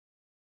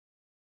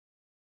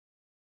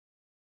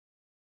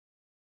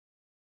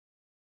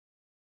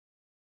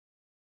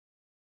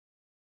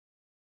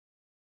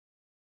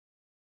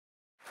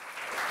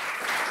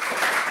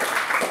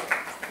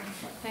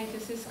Thank you,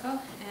 Cisco,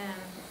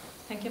 and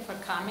thank you for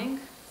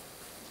coming.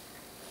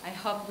 I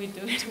hope we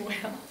do it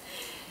well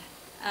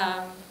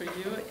for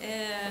you.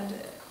 And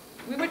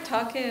we were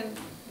talking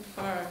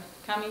before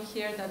coming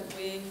here that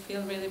we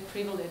feel really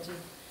privileged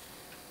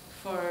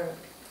for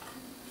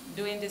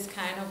doing this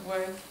kind of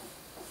work,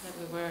 that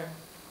we were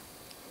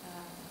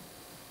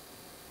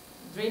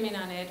dreaming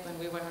on it when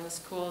we were in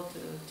school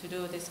to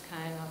do this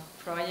kind of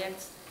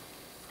projects,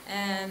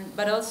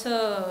 but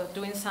also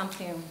doing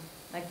something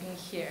like being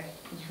here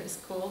in your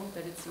school,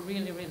 that it's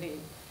really, really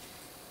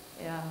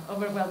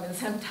overwhelming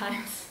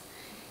sometimes.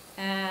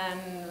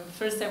 And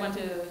first I want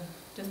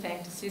to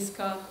thank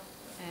Cisco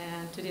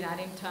and to the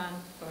Addington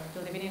for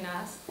believing in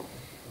us,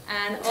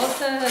 and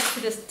also to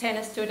the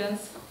 10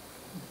 students,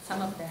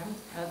 some of them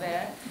are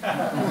there,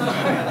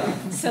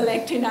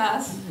 selecting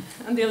us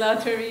on the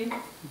lottery.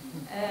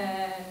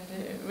 And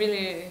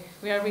really,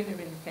 we are really,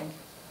 really thankful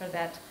for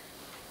that.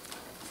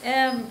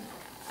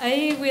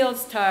 I will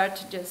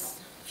start just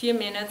a few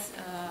minutes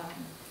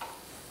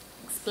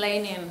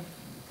explaining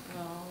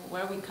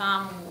where we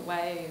come,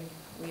 why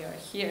we are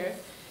here.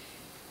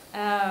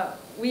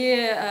 We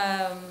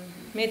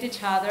met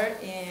each other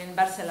in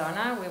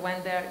Barcelona. We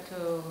went there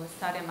to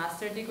study a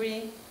master's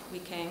degree. We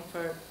came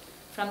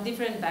from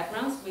different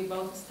backgrounds. We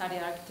both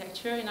studied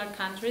architecture in our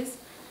countries,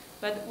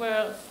 but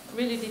were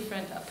really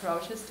different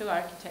approaches to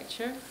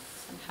architecture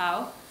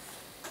somehow.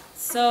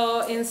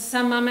 So in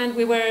some moment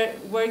we were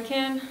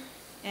working,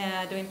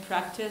 doing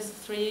practice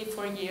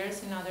 3-4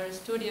 years in other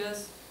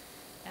studios.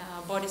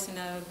 Boris in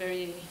a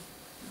very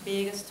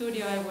big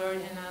studio, I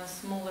worked in a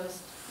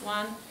smallest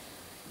one.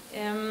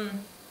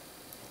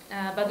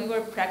 But we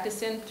were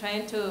practicing,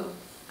 trying to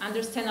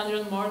understand a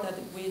little more that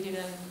we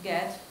didn't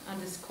get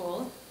on the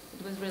school.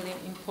 It was really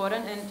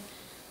important. And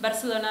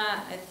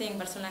Barcelona, I think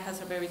Barcelona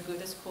has a very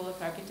good school of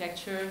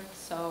architecture,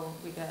 so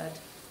we got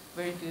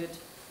very good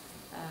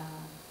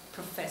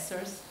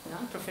professors,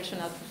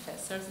 professional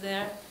professors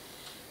there.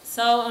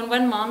 So on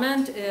one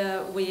moment,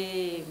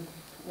 we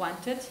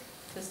wanted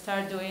to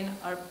start doing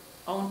our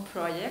own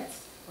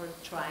projects, or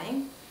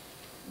trying,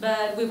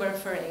 but we were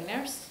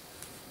foreigners,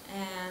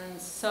 and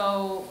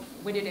so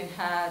we didn't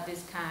have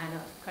this kind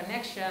of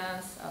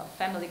connections,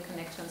 family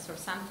connections or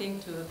something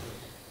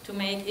to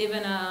make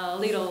even a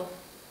little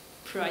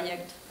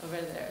project over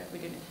there. We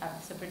didn't have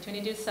this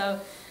opportunity, so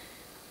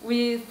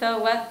we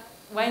thought,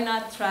 why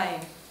not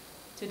try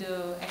to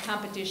do a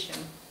competition?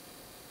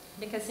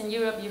 Because in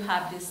Europe you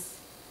have this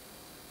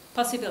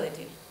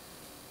possibility.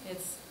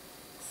 It's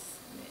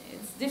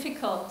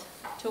difficult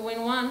to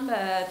win one,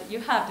 but you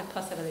have the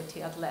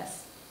possibility at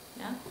least.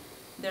 Yeah?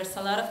 There's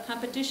a lot of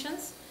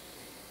competitions,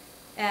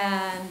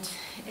 and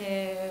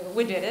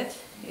we did it.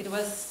 It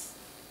was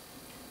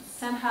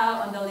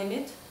somehow on the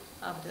limit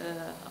of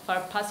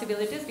our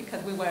possibilities,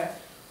 because we were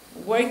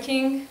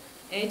working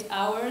 8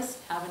 hours,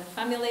 having a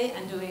family,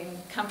 and doing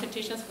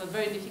competitions was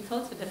very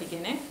difficult at the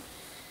beginning.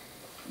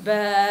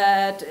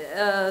 But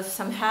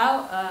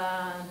somehow,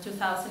 in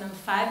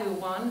 2005, we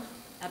won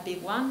a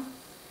big one,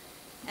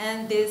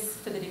 and this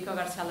Federico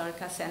Garcia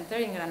Lorca Center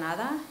in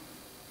Granada.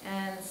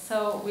 And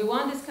so we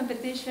won this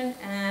competition,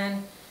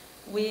 and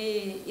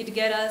it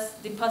gave us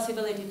the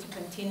possibility to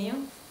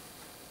continue.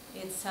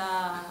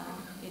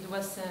 It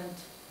wasn't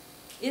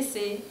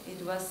easy,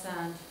 it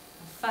wasn't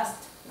a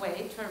fast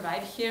way to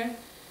arrive here,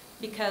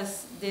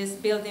 because these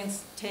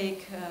buildings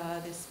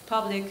these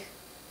public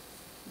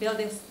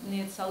buildings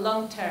needs a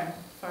long term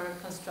for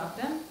construct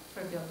them,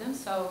 for build them.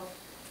 So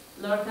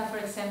Lorca, for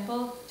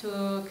example,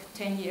 took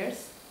 10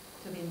 years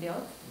to be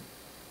built.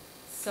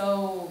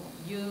 So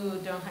you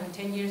don't have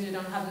 10 years, you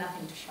don't have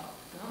nothing to show,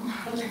 no?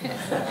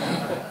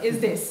 Is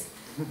this.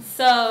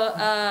 So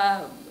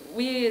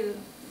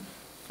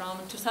from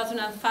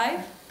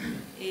 2005,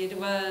 it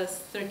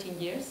was 13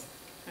 years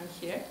from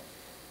here.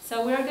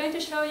 So we are going to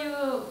show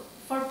you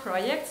 4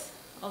 projects.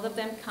 All of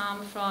them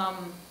come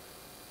from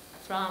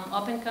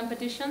open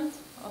competitions,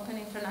 open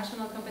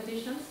international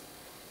competitions.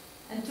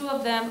 And 2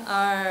 of them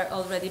are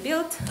already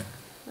built.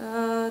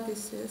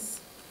 This is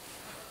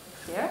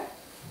here,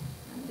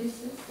 and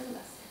this is the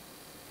last one.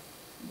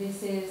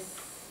 This is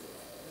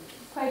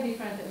quite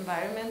different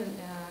environment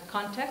and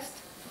context.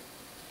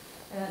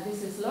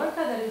 This is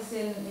Lorca, that is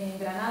in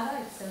Granada.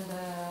 It's in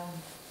the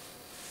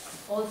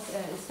old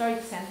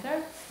historic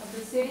center of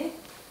the city.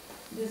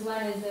 This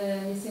one is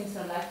the Museum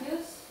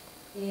Sarlakius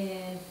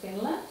in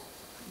Finland.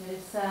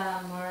 It's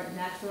more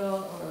natural,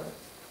 or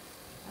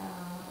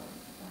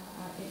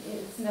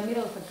it's in the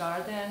middle of a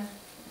garden,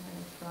 and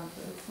in front,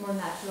 it's more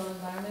natural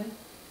environment.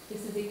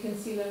 This is the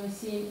Concealer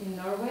Museum in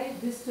Norway.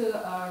 These 2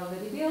 are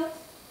already built.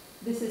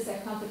 This is a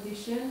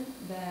competition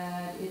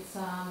that it's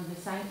on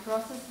design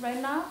process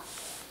right now.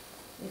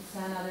 It's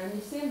another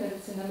museum, but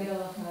it's in the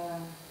middle of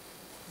a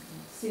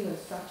silo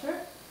structure.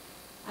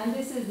 And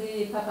this is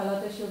the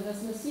Papalote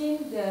Children's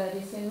Museum.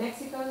 It's in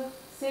Mexico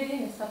City,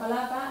 in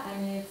Iztapalapa,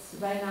 and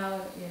right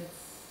now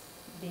it's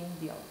being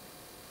built.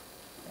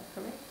 Is that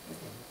correct?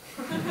 Okay.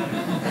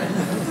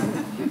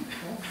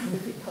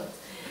 That's difficult.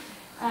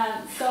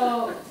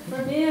 So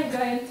for me, I'm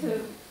going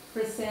to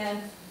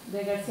present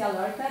the Garcia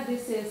Lorca.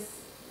 This is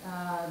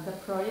the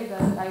project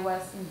that I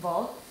was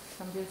involved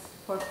from these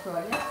 4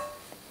 projects.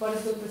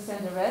 Boris will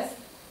present the rest.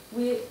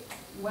 We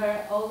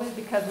were always,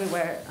 because we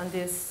were on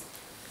this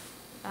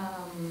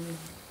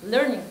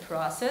learning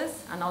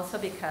process, and also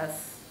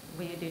because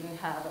we didn't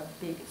have a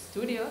big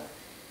studio,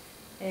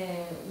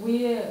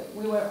 we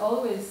were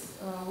always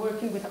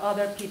working with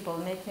other people,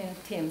 making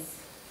teams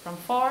from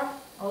 4.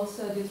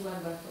 Also, this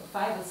one were for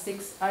 5 or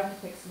 6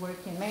 architects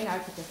working, main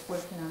architects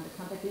working on the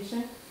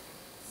competition.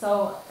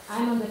 So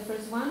I'm on the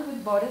first one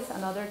with Boris,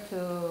 another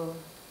 2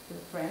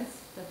 friends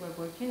that were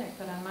working,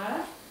 Hector and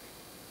Mara,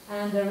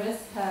 and the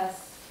rest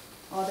has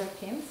other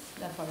teams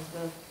that Boris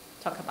will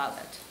talk about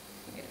that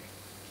later.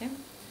 Okay.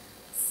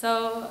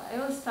 So I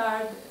will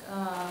start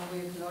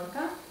with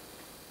Lorca.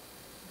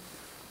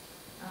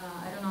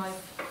 I don't know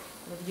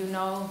if you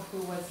know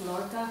who was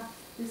Lorca.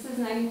 This is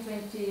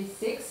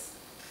 1926.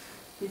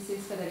 This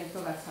is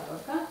Federico Garza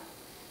Lorca.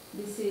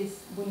 This is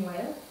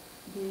Buñuel,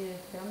 the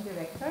film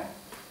director.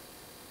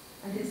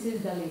 And this is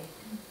Dalí.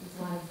 This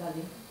one is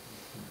Dalí.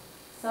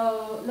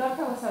 So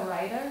Lorca was a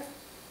writer,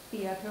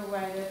 theater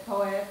writer,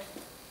 poet,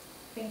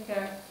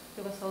 thinker.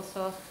 He was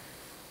also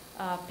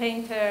a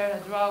painter,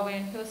 a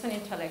drawing. He was an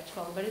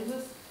intellectual, but it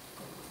was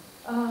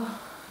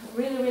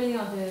really, really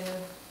on the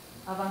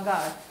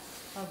avant-garde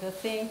of the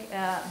thing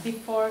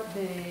before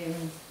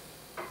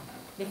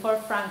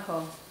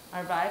Franco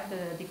arrived,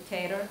 the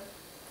dictator,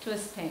 to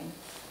Spain.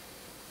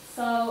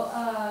 So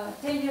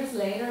 10 years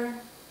later,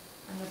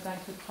 I'm not going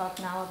to talk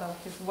now about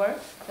his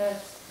work,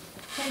 but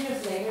 10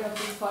 years later of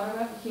this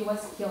photograph, he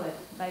was killed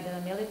by the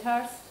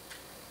militaries.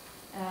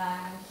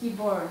 He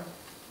born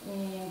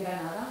in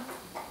Granada,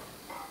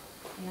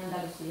 in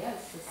Andalusia,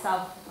 it's the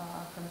south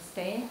from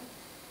Spain.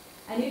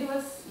 And he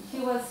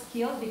was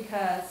killed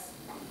because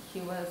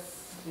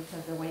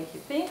the way he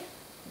thinks,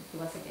 he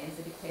was against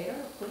the dictator,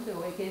 of course, the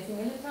way against the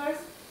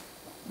militaries,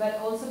 but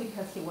also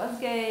because he was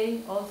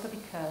gay, also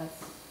because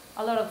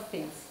a lot of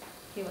things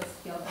he was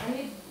killed.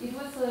 And it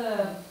was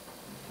a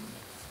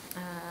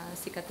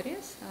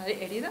cicatriz,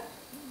 herida?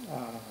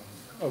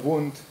 A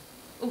wound.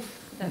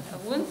 Oof, that's a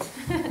wound.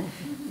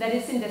 That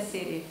is in the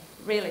city,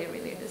 really,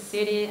 really the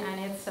city, and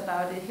it's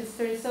about the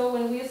history. So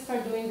when we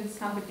started doing this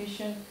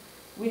competition,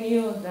 we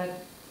knew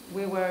that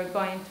we were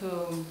going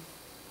to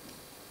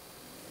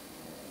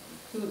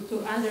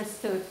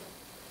understood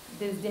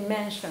this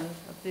dimension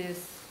of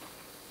this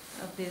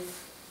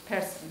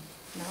person,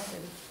 you know,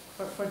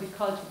 for the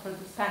culture, for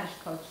the Spanish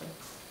culture.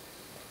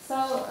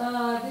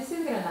 So this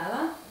is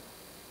Granada.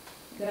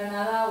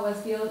 Granada was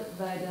built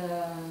by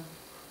the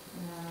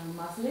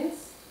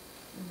Muslims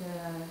in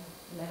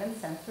the 11th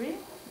century,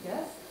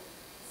 yes.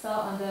 So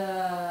on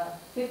the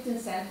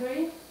 15th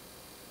century,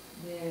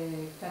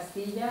 the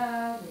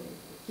Castilla,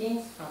 the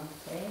kings from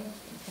Spain,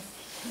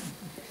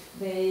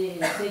 they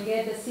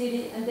get the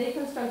city and they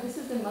construct, this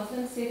is the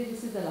Muslim city,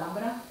 this is the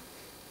Alhambra.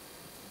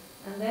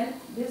 And then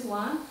this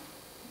one,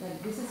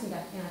 this is in a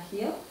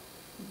hill,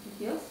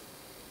 hills.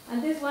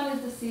 And this one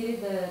is the city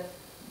that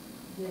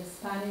the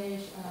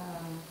Spanish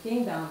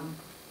kingdom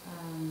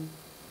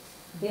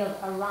built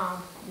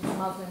around this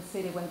Muslim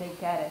city when they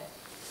get it.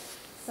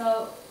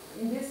 So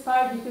in this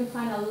part you can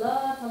find a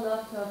lot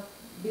of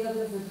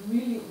buildings that's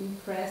really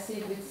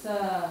impressive. It's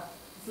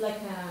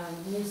like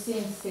a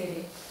museum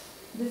city.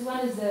 This one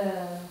is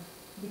the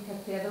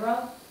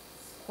cathedral.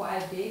 It's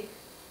quite big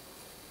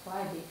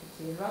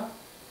cathedral.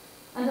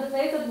 And the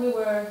place that we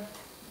were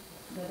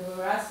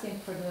asking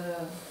for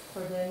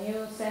the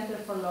new center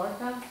for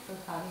Lorca, for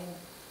having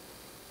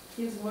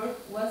his work,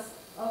 was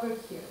over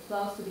here,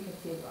 close to the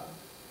cathedral,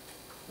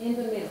 in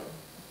the middle,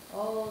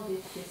 all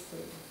this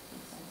history.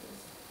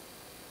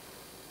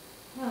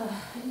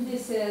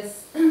 This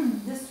is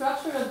the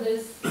structure of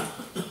this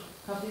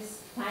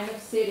kind of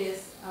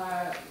cities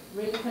are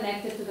really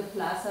connected to the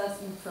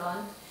plazas in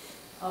front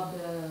of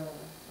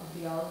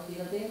the old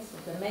buildings,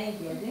 of the main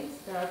buildings.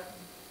 There are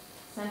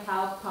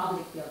somehow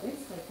public buildings,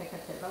 like the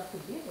cathedral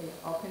could be. They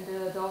open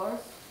the doors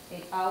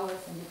 8 hours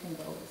and you can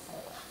go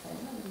inside.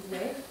 This is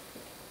great.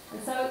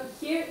 And so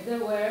here there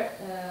were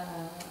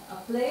a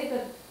place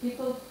that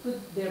people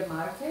put their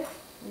market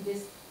in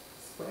this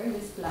square, in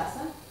this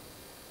plaza.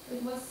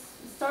 It was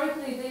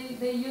historically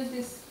they used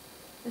this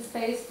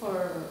space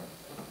for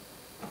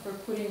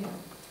putting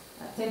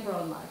a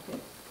temporal market.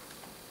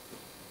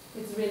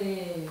 It's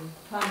really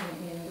common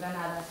in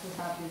Granada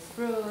to have these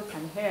fruits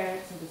and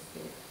herbs in the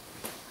street.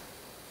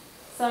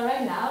 So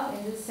right now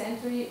in this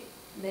century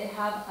they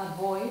have a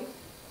void.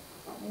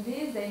 In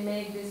this they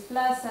make this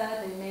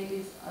plaza, they make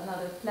this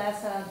another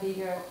plaza,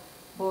 bigger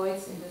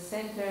voids in the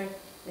center.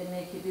 They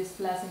make this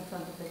plaza in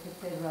front of the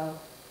cathedral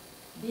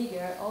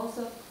bigger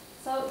also.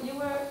 So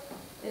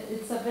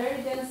it's a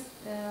very dense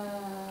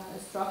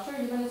structure,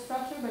 urban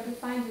structure, but you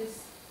find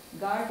these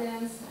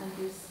gardens and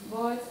these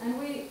voids, and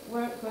we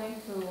were going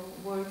to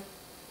work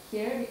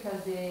here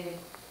because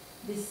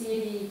the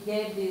city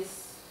gave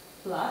this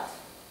plot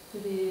to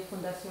the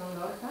Fundación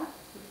Lorca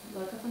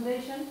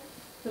Foundation,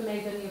 to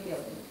make the new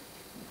building.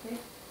 Okay?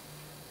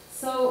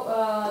 So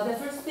the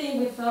first thing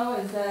we thought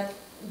is that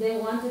they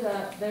wanted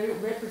a very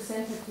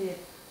representative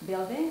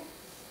building,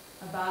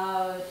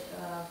 about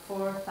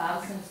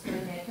 4,000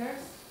 square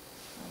meters,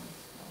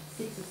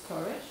 6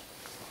 storage,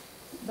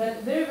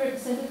 but very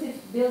representative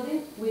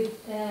building with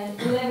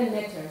 11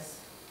 meters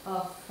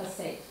of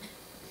facade,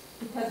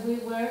 because we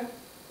were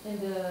in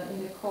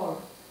the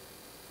core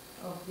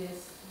of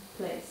this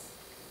place.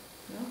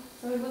 You know?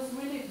 So it was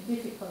really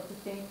difficult to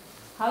think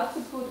how to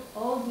put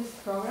all this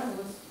program. It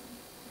was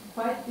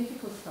quite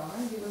difficult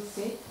program, you will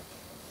see,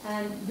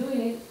 and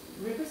doing it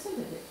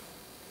representative.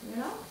 You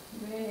know,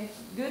 doing it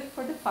good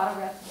for the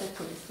photographs, the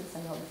tourists,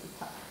 and all this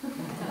stuff.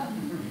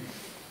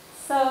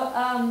 So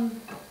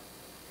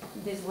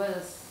this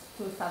was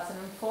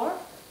 2004.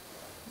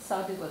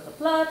 So this was the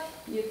plot.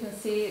 You can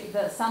see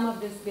that some of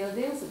these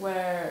buildings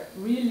were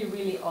really,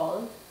 really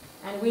old,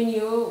 and we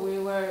knew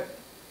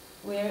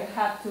we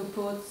had to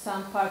put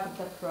some part of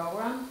the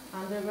program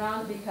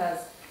underground because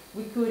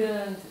we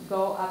couldn't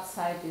go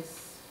outside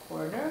this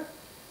corridor.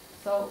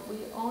 So we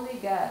only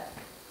got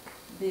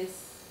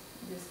this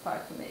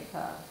part to make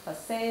a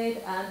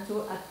facade and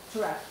to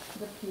attract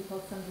the people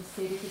from the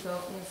city to go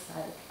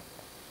inside.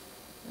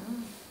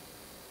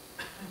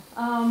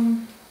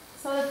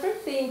 So the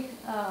first thing,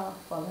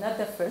 well, not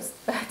the first,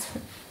 but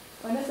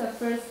one of the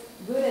first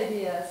good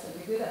ideas or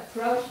the good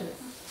approaches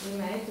we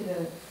made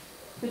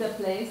to the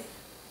place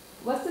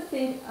was to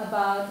think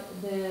about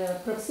the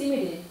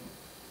proximity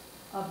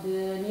of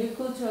the new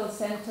cultural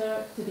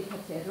center to the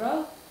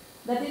cathedral.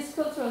 That this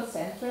cultural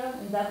center,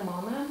 in that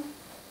moment,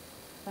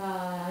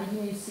 and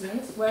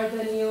museums were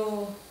the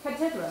new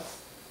cathedrals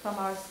from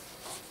our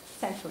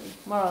century,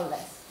 more or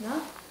less.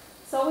 No?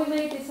 So we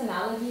made this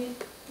analogy.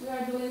 We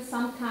are doing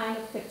some kind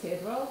of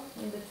cathedral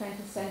in the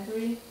 20th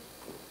century.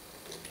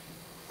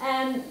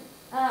 And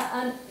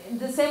in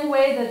the same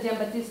way that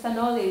Giambattista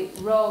Nolli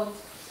wrote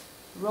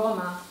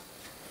Roma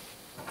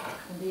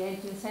in the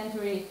 18th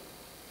century,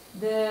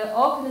 the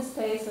open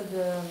space or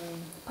the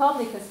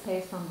public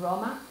space from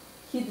Roma,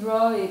 he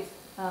drew it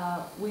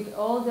with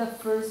all the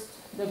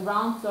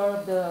ground floor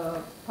of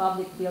the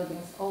public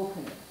buildings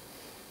open.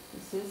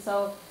 You see,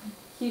 so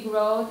he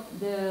wrote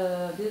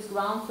these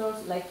ground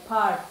floors like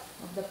part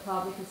of the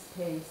public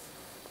space.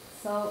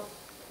 So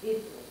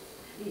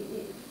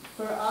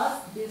for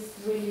us, this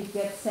really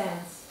gets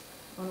sense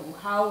on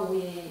how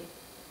we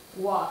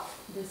walk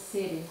the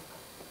city.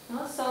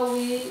 No? So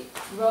we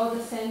wrote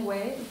the same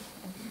way.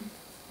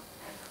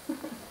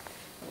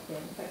 Okay,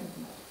 I'm talking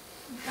too much.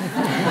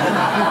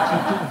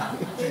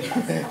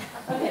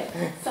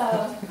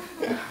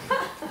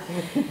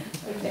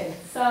 Okay,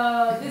 so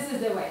this is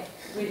the way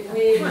we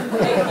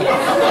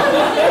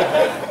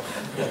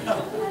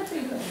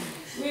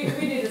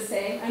did the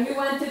same, and we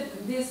wanted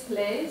this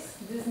place,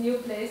 this new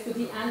place, to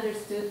be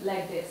understood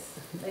like this,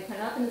 like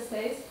an open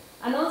space,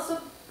 and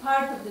also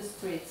part of the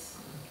streets,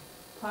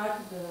 part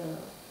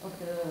of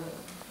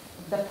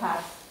the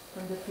path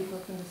from the people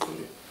from the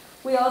city.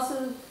 We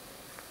also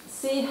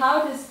see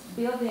how these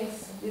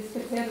buildings, these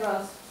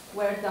cathedrals,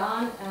 were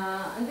done,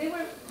 and they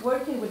were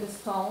working with the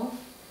stone,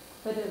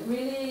 but a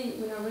really,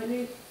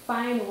 really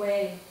fine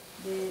way.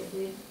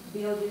 They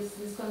build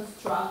this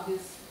construct,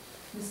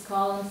 these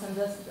columns and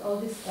all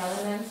these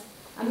elements,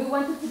 and we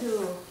wanted to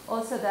do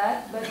also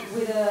that, but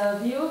with a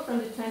view from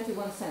the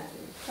 21st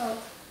century. So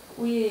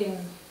we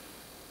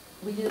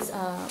use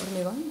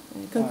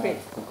concrete.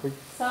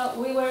 So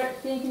we were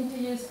thinking to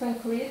use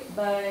concrete,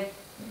 but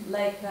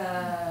like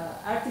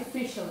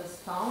artificial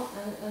stone,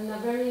 and in a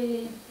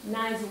very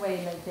nice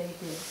way, like they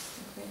did.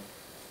 Okay?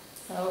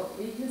 So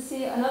you can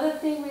see another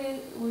thing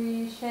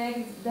we shared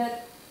is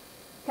that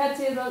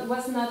cathedral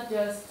was not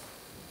just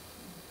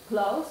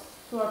close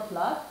to our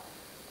plot,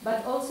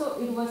 but also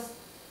it was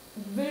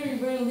very,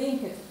 very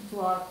linked to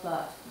our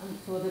plot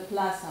and to the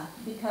plaza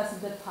because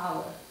of the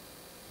tower.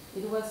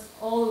 It was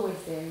always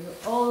there. You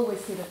always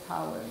see the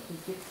tower, the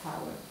big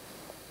tower.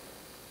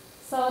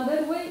 So in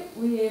that way,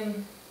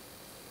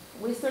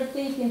 we start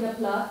thinking the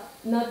plot,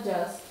 not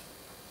just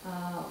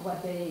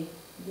what they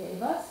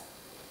gave us,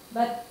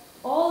 but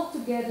all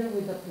together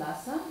with the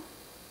plaza.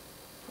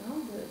 You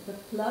know, the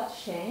plot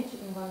changed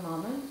in one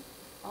moment,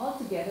 all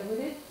together with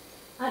it,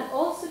 and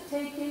also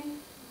taking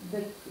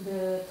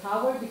the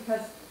tower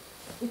because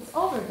it's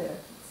over there.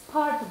 It's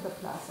part of the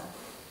plaza,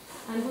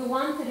 and we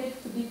wanted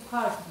it to be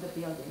part of the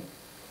building.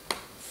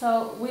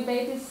 So we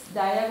made these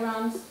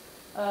diagrams,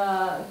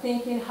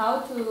 thinking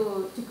how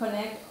to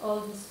connect all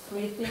these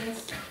three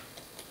things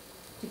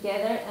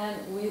together, and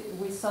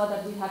we saw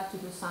that we have to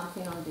do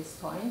something on this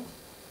point.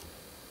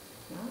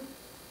 Yeah?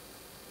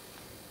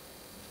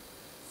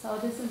 So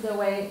this is the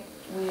way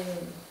we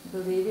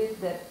believe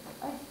it, that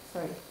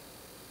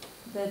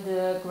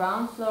the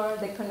ground floor,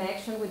 the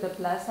connection with the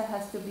plaza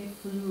has to be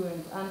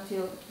fluent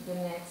until the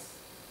next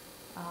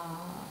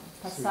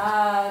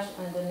passage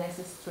and the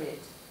next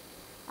street.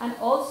 And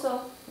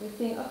also we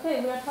think,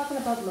 okay, we are talking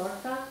about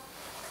Lorca,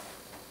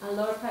 and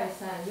Lorca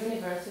is a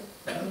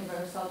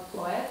universal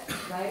poet,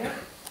 writer,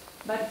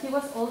 but he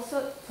was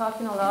also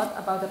talking a lot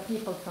about the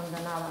people from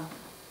Granada.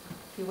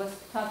 He was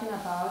talking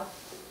about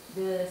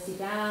the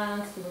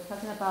cigans. He was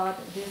talking about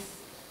this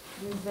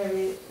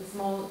very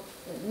small,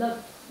 not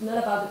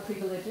about the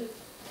privileges,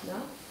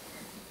 no?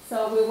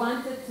 So we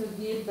wanted to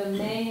give the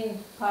main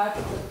part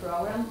of the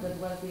program, that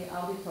was the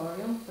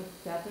auditorium for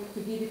theater, to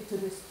give it to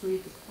the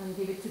street and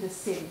give it to the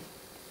city.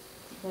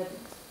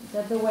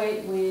 That's the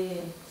way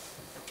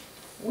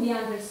we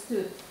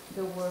understood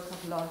the work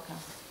of Lorca.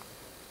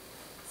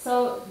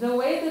 So the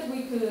way that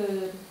we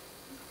could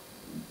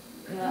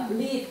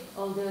leave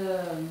all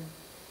the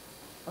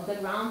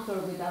ground floor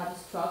without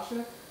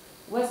structure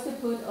was to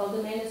put all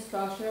the main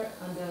structure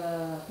on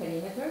the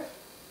perimeter.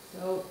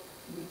 So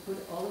we put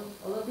all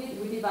of it.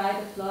 We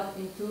divide the plot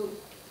into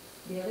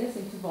buildings,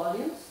 into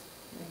volumes,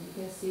 like you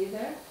can see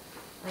there,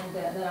 and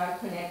that are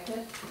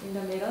connected in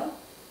the middle,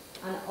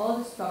 and all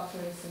the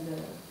structure is in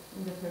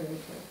the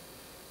perimeter.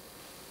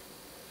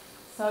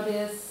 So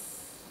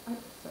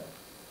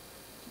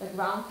the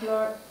ground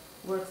floor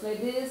works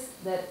like this,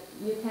 that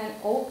you can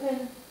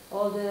open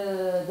all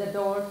the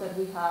doors that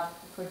we have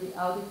for the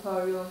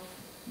auditorium.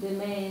 The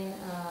main,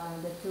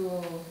 the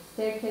two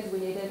staircases we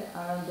needed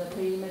are on the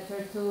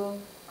perimeter too,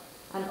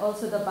 and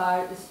also the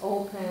bar is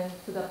open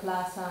to the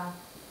plaza.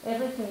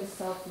 Everything is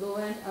so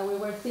fluent, and we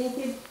were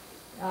thinking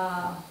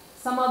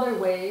some other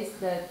ways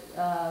that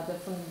the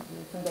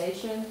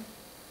foundation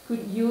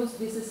could use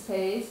this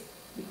space,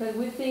 because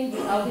we think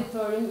the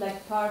auditorium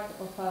like part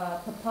of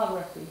a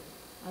topography,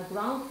 a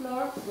ground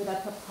floor with a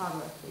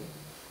topography.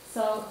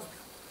 So,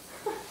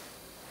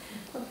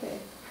 okay.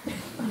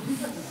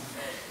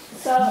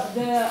 So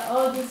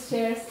all these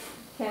chairs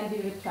can be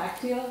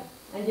retractile,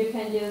 and you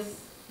can use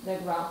the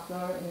ground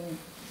floor in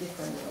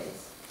different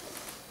ways.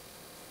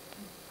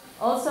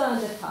 Also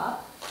on the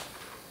top,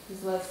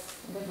 this was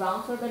the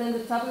ground floor, but on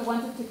the top we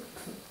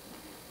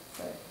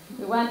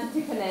wanted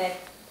to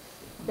connect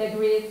the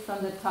grid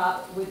from the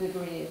top with the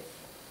grid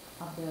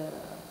of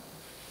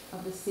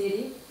the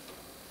city.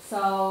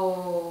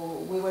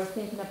 So we were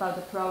thinking about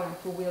the program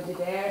who will be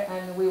there,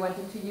 and we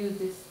wanted to use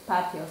these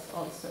patios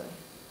also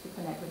to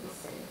connect with the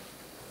city.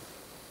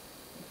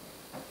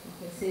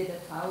 You can see the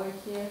tower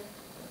here.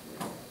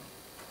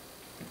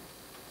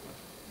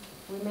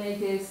 We made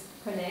this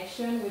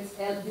connection with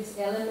this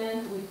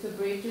element with two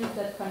bridges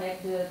that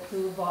connect the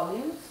two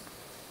volumes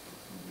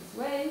in this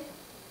way,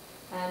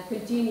 and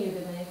continue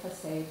the main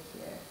facade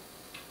here.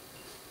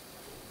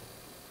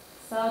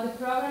 So the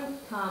program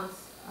comes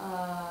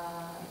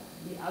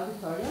the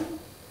auditorium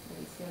that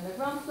is here on the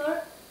ground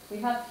floor. We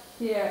have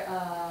here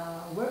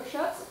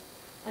workshops,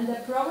 and the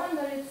program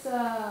that is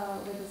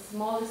with a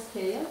small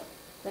scale,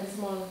 that is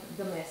more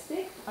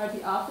domestic, are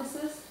the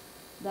offices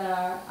that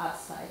are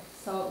outside.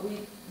 So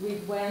we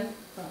went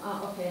from,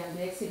 and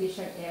the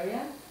exhibition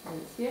area that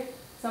is here.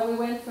 So we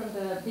went from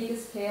the big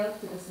scale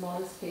to the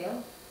small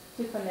scale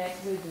to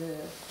connect with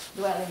the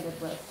dwelling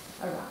that was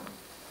around.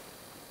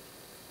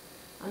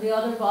 On the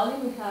other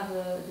volume we have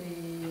the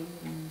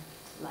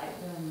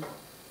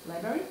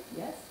library,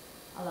 yes,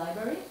 a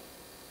library,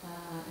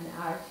 an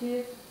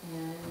archive,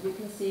 and you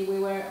can see we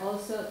were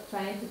also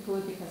trying to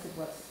put, because it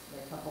was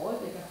like a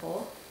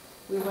hole,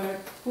 we were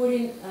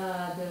putting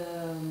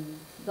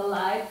the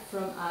light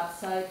from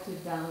upside to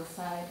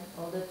downside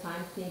all the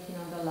time, thinking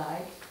on the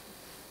light.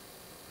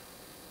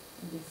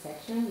 In this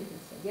section you can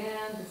see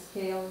again the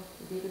scale,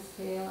 the big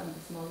scale and the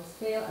small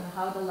scale, and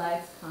how the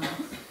lights come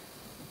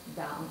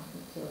down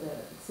into the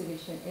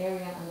exhibition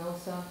area, and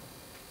also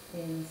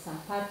in some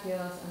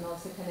patios, and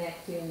also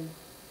connecting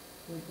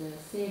with the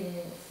city,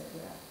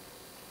 etc.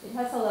 It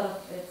has a lot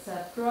of, it's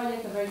a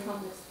project, a very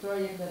complex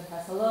project that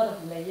has a lot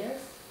of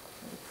layers.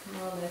 It's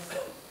more or less,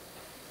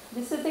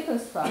 this is the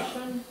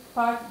construction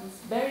part. It's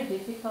very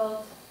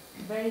difficult,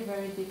 very,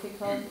 very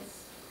difficult.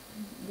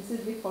 This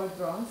is before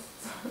drones,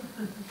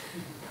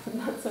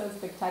 not so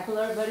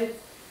spectacular, but it's,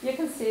 you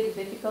can see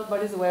the difficult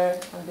bodies were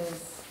on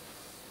this,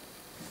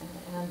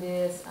 on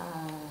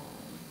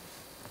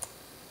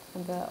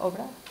the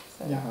obra.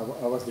 So yeah,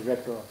 I was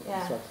director of the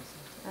construction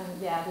side.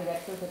 And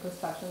director of the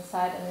construction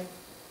side, and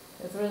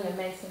it's really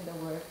amazing the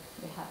work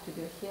they have to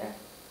do here.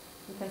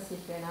 You can see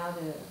here now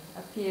the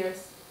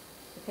piers.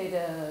 Okay,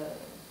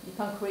 the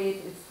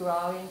concrete is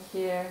growing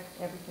here.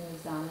 Everything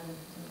is done in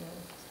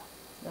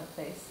the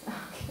place.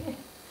 Okay,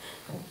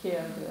 and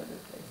here the other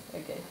place.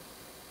 Okay,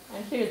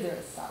 and here's the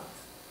result.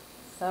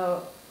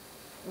 So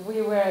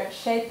we were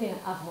shaping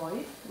a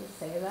void. We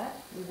say that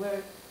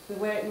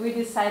we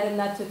decided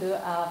not to do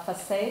a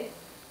facade,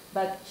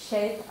 but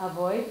shape a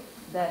void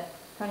that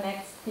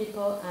connects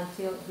people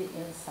until the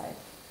inside.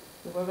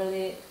 We were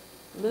really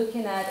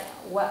looking at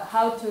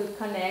how to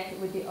connect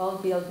with the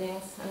old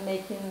buildings and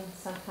making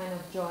some kind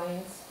of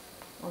joints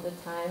all the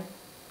time,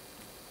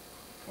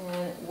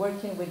 and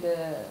working with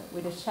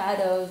the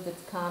shadows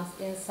that comes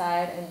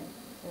inside, and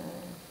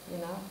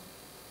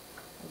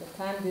at the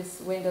time this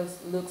windows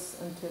looks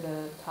into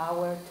the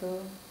tower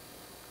too.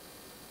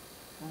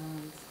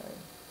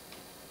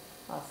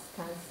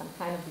 Some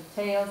kind of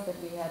details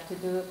that we had to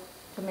do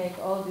to make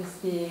all these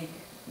big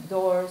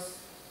doors.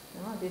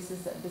 This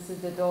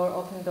is the door,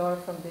 open door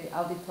from the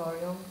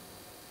auditorium.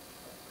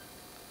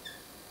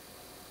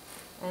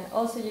 And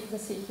also you can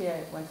see here,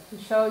 I want to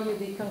show you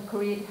the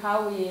concrete,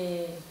 how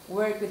we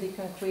work with the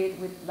concrete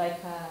with like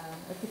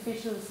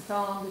artificial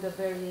stone with a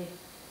very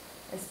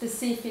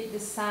specific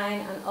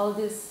design, and all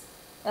these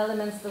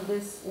elements of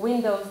these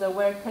windows that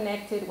were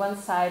connected one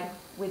side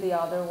with the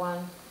other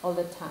one all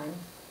the time.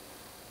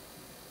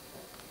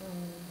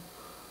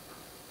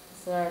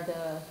 These are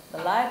the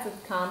lights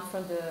that come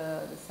from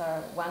these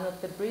are one of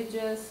the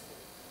bridges,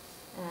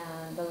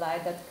 and the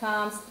light that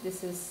comes,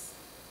 this is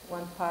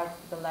one part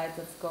of the light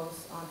that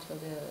goes onto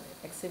the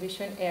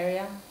exhibition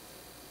area,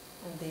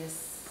 and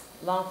this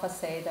long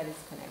facade that is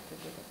connected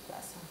with the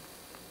plaza.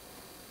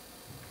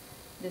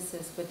 This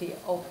is with the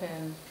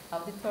open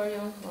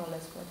auditorium, more or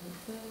less what we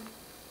do.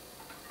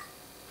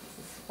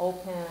 This is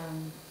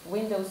open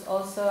windows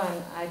also,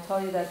 and I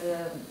told you that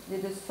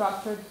the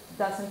structure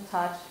doesn't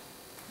touch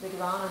the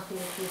ground until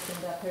it is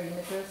in the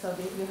perimeter, so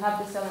you have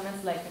these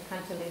elements like a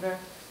cantilever.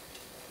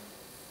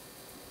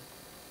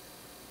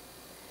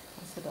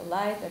 Also the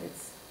light that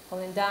it's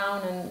falling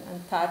down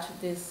and touch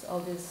all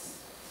these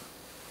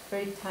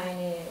very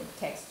tiny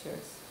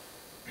textures.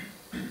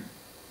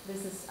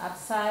 This is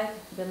upside,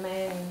 the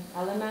main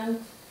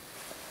element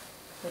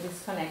that is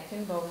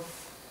connecting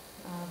both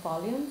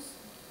volumes.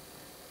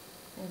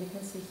 And you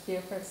can see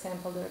here, for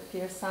example, there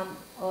appear some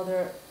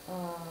other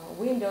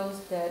windows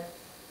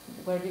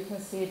where you can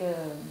see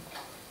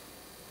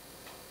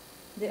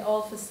the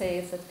old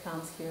facades that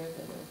comes here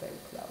that are very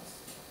close.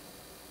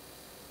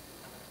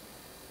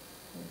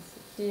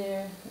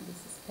 Here, this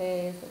is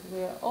space that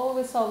we are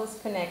always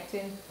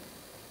connecting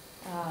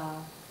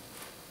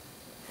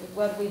with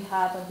what we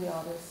have on the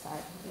other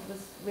side. It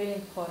was really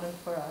important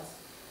for us.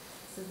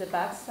 This is the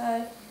back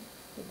side,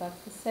 the back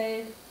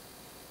facade.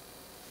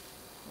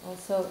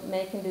 Also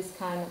making this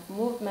kind of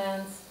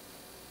movements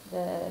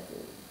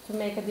to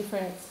make a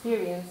different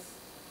experience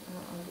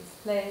on this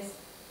place.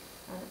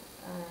 And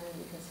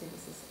you can see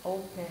this is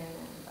open,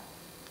 and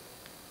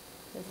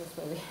this is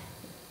really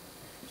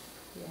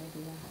the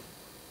idea.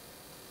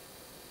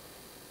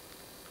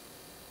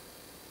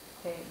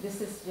 Okay, this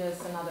is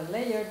just another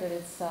layer. That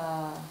is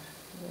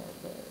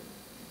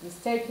the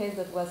staircase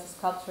that was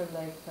sculptured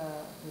like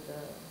with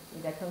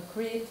the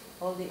concrete,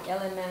 all the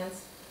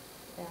elements,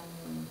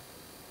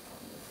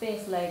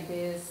 things like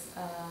this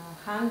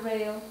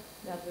handrail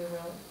that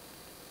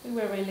we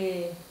were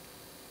really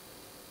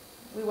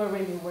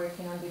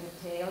working on the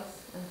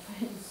details and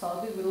trying to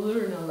solve it. We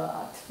learned a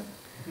lot,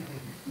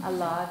 a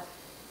lot.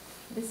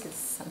 This is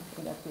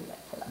something that we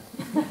like a lot.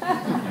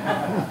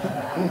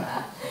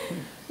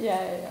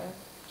 Yeah.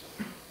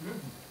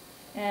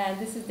 And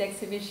this is the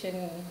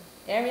exhibition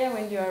area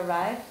when you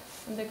arrive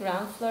on the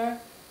ground floor.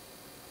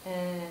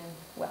 And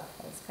well,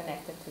 it's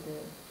connected to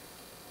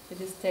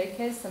the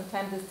staircase.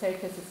 Sometimes the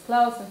staircase is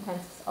closed,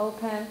 sometimes it's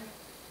open.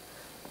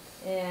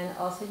 And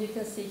also you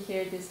can see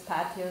here this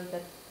patio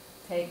that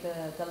take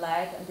the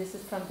light, and this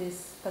is from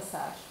this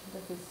passage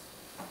that is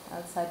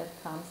outside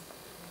that comes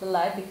the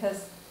light,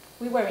 because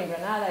we were in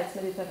Granada, it's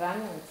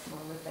Mediterranean, it's more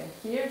than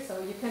here, so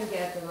you can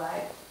get the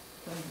light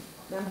from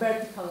the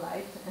vertical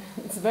light.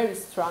 It's very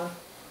strong.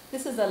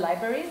 This is a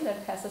library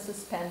that has a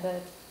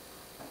suspended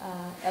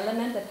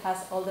element that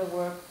has all the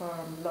work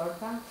from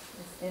Lorca.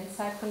 It's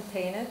inside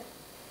contained,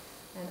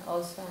 and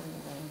also in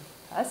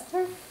the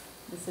pastor.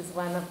 This is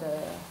one of the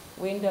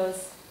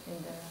windows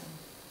in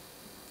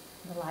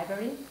the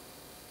library.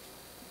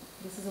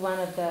 This is one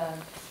of the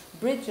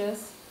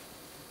bridges.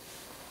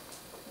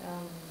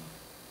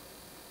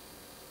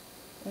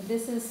 And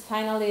this is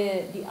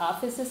finally the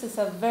offices. It's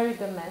a very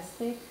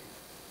domestic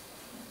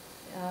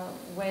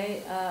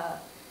way.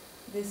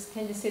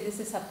 Can you see this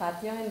is a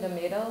patio in the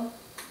middle?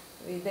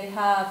 They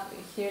have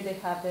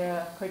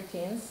their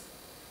curtains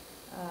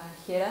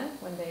hidden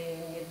when they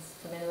need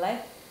too many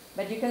light.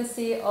 But you can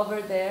see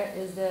over there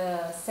is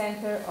the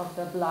center of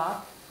the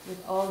block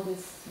with all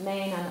these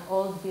main and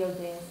old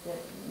buildings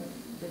that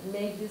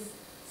make this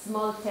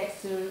small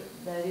texture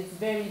that is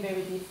very,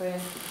 very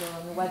different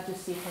from what you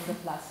see from the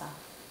plaza.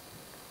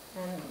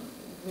 And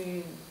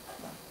we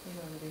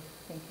were really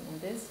thinking on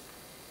this.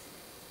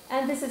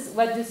 And this is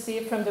what you see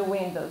from the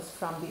windows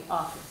from the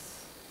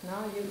office.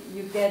 Now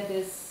you get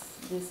this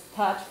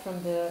touch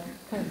from the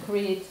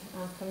concrete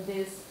and from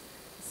this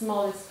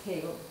small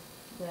scale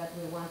that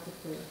we wanted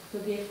to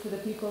give to the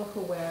people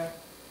who were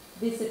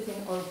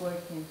visiting or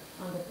working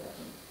on the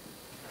building.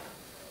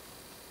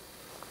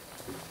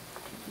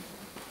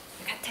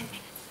 I got 10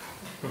 minutes.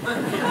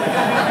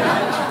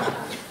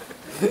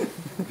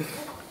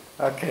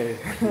 Okay.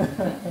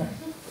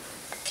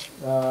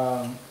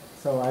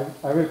 So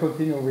I will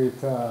continue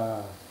with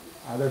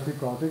other two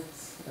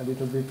projects a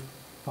little bit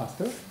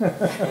faster.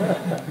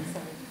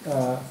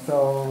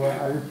 So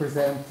I will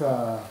present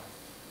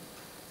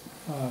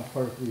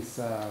for this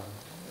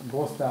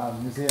Bosta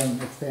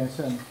Museum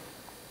extension,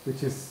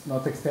 which is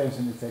not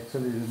extension, it's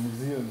actually the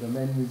museum, the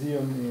main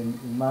museum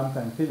in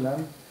Manta in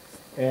Finland.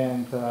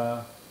 And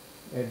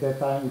at that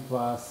time it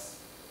was,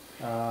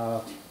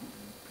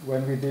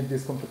 when we did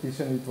this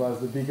competition, it was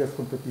the biggest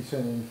competition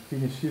in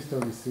Finnish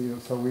history.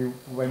 So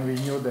when we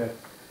knew that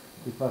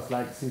it was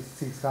like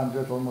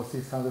 600, almost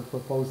 600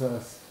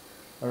 proposals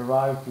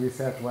arrived. We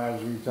said, well,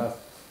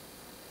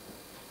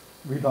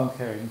 we don't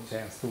have any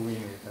chance to win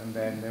it. And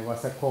then there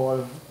was a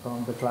call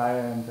from the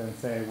client and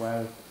say,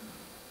 well,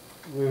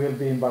 we will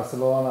be in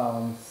Barcelona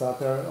on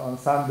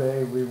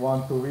Sunday. We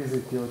want to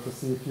visit you to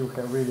see if you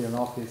have really an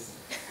office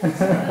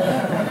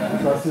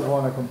because you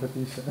won a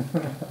competition.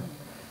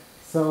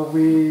 So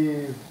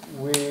we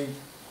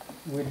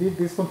did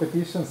this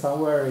competition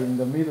somewhere in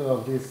the middle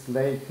of this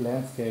lake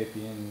landscape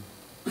in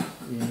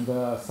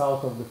the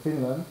south of the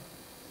Finland.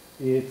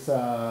 It's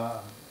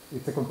a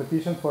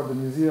competition for the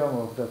museum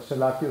of the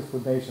Šelakius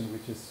Foundation,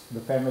 which is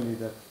the family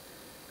that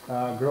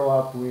grew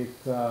up with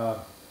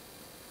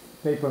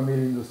paper mill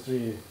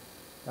industry,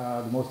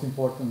 the most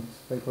important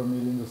paper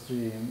mill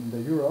industry in the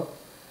Europe.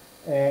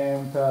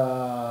 And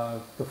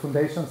the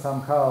foundation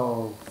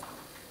somehow,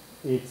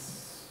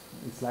 it's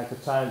like a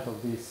child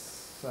of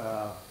this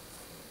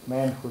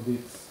man who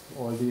did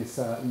all this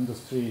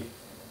industry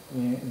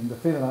in the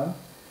Finland.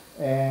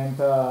 And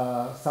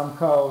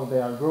somehow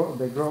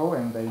they grow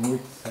and they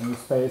need a new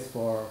space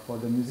for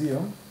the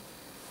museum.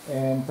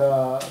 And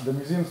the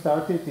museum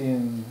started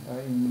in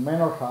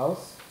Manor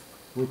House,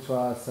 which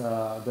was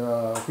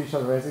the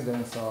official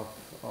residence of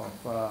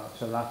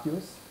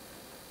Šelakius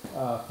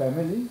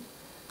family.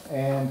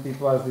 And it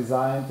was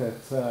designed in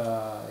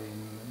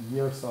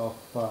years of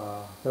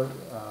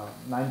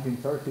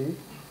 1930,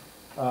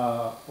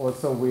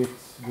 also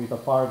with a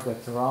park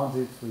that surrounds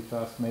it, which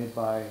was made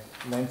by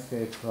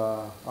landscape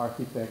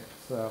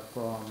architects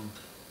from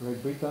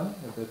Great Britain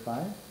at that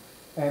time.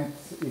 And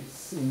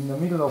it's in the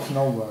middle of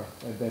nowhere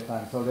at that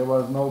time, so there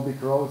was no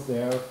big roads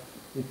there.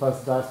 It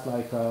was just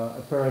like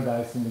a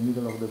paradise in the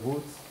middle of the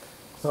woods.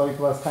 So it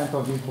was kind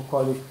of this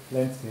bucolic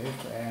landscape,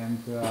 and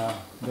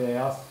they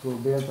asked to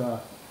build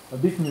a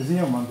big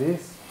museum on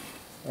this,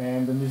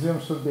 and the museum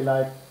should be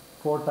like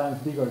 4 times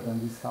bigger than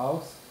this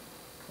house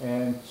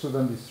and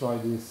shouldn't destroy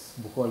this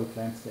bucolic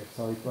landscape.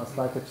 So it was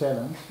quite a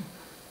challenge,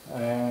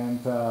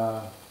 and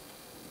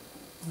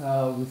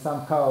we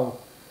somehow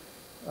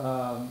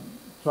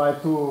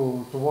tried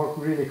to work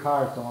really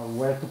hard on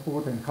where to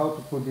put and how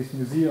to put this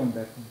museum,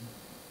 that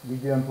we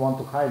didn't want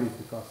to hide it,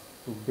 because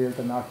to build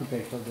an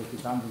architecture that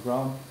is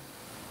underground,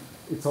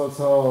 it's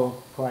also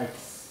quite,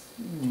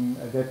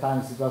 at that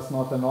time it was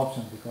not an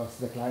option, because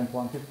the client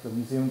wanted the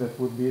museum that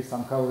would be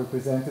somehow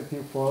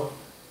representative for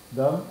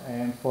them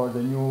and for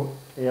the new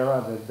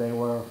era that they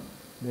were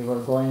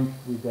going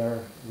with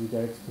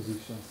their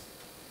expositions.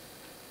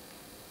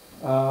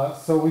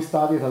 So we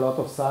studied a lot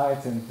of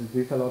sites and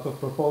did a lot of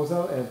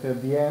proposals, and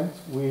at the end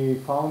we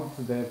found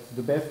that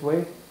the best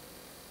way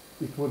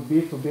it would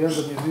be to build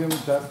a museum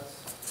just...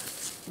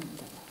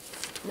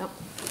 No.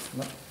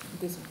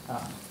 This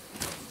one.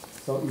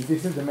 So if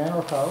this is the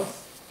manor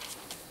house,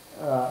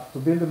 to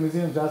build a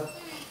museum just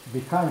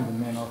behind the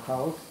manor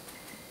house,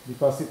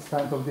 because it's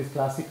kind of this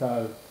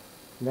classical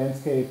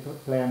landscape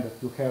plan that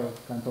you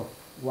have kind of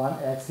one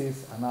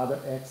axis, another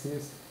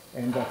axis,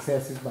 and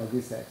accesses by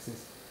this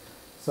axis.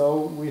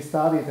 So we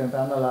studied and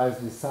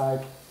analyzed this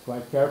site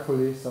quite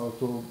carefully, so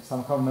to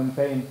somehow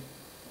maintain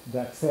the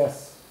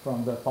access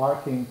from the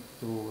parking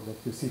that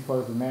you see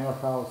for the manor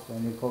house.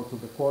 When you go to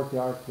the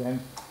courtyard,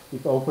 then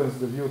it opens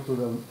the view to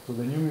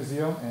the new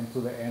museum and to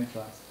the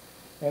entrance.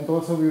 And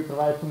also we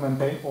tried to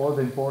maintain all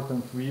the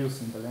important views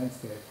in the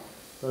landscape.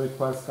 So it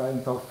was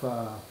kind of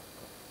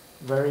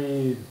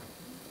very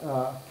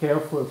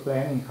careful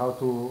planning how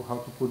to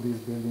put this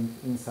building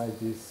inside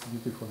this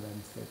beautiful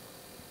landscape.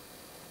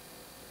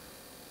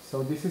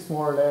 So this is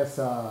more or less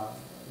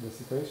the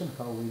situation,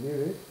 how we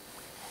did it,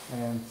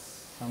 and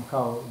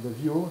somehow the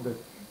view that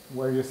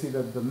where you see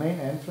that the main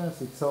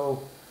entrance is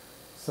so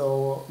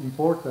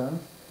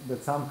important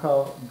that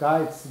somehow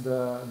guides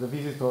the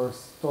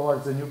visitors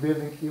towards the new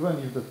building, even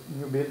if the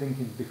new building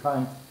is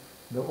behind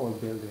the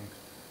old building.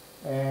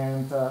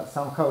 And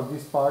somehow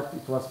this part,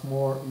 it was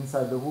more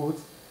inside the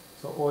woods,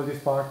 so all this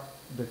part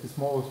that is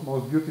most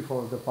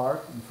beautiful of the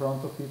park in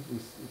front of it,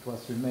 it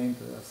was remained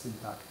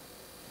intact.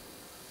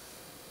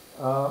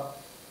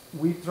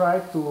 We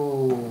tried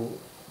to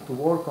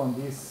work on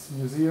this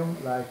museum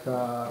like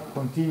a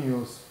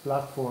continuous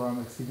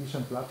platform,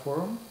 exhibition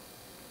platform,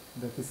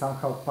 that is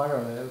somehow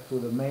parallel to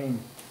the main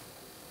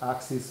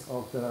axis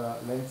of the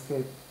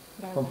landscape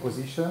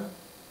composition,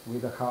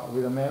 with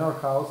a manor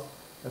house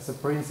as a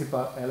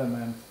principal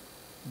element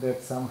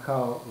that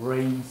somehow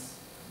reigns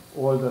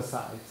all the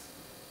sites.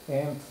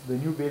 And the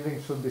new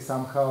building should be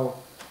somehow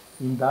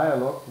in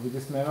dialogue with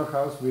this manor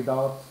house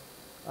without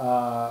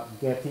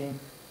getting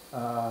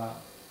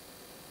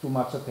too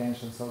much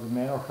attention. So the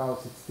manor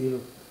house is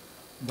still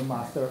the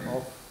master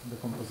of the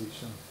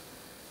composition.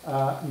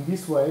 In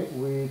this way,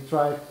 we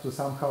tried to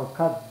somehow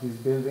cut these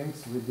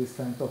buildings with this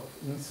kind of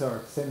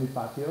insert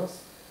semi-patios,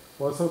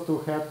 also to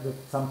have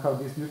somehow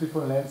this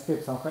beautiful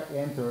landscape somehow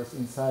enters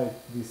inside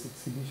this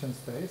exhibition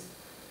space,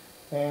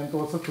 and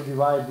also to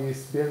divide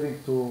this building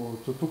to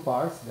 2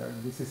 parts.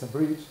 This is a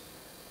bridge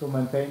to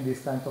maintain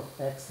this kind of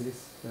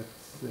axis.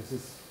 This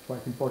is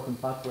quite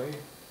important pathway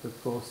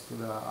that goes to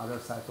the other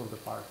side of the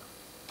park.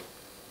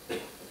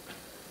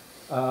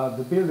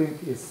 The building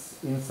is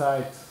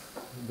inside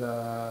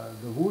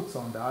the woods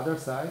on the other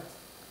side,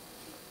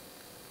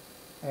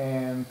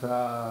 and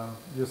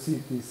you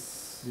see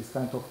this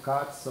kind of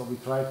cuts. So we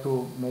try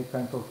to make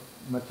kind of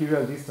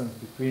material distance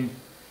between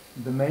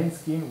the main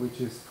skin, which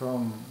is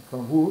from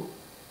wood,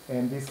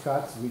 and these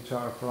cuts, which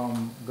are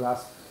from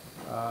glass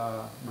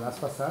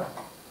facade.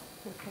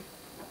 Okay.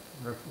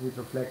 With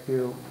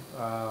reflective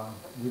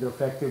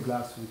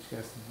glass, which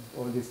has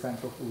all these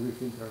kinds of UV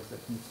filters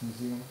that Mies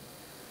Museum,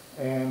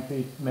 and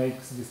it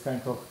makes this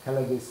kind of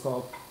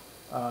kaleidoscope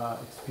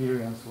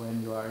experience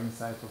when you are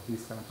inside of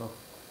this kind of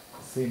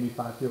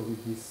semi-patio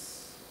with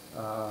this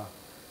kind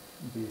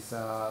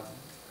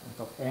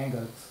of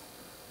angled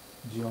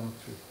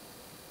geometry.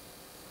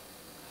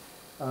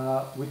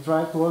 We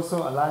try to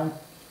also align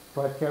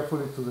quite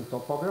carefully to the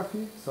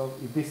topography. So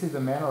if this is the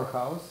manor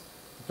house,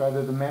 we try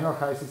that the manor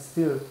house is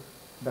still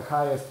the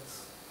highest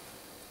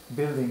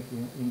building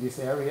in this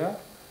area,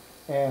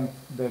 and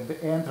that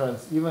the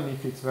entrance, even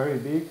if it's very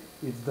big,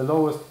 it's the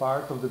lowest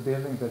part of the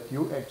building that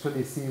you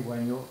actually see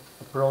when you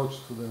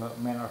approach to the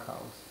manor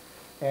house,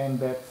 and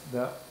that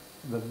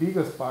the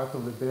biggest part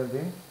of the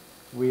building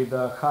with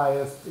the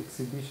highest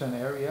exhibition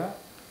area,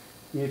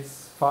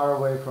 it's far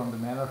away from the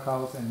manor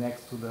house and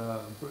next to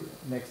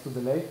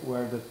the lake,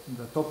 where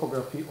the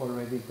topography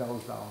already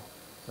goes down.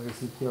 So you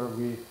see here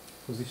we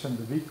position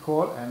the big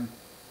hall, and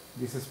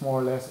this is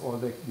more or less all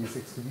this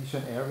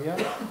exhibition area,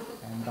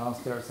 and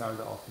downstairs are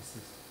the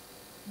offices.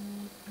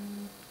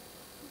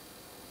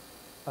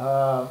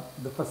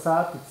 The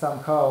facade is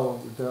somehow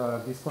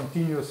this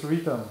continuous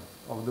rhythm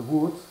of the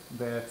wood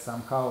that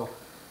somehow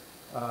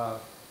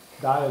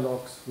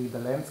dialogues with the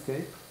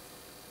landscape.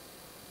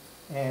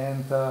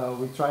 And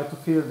we try to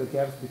fill the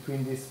gaps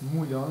between these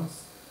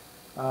mullions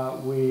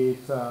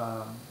with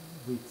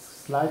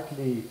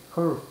slightly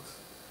curved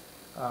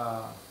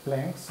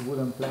planks,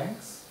 wooden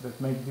planks, that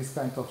make this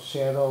kind of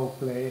shadow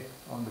play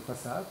on the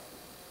facade.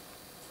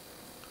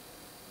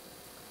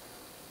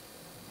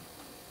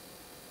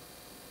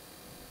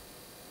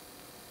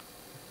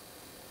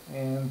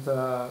 And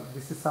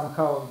this is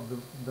somehow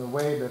the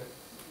way that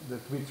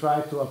we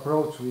try to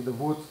approach with the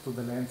wood to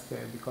the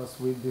landscape, because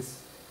with these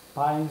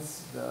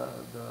pines, the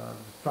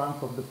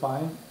trunk of the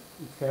pine,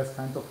 it has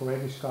kind of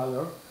reddish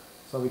color.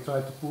 So we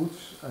try to put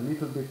a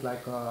little bit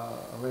like a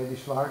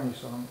reddish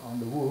varnish on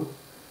the wood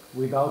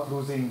without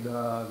losing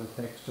the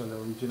texture, the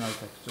original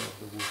texture of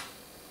the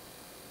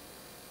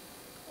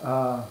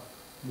wood.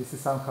 This is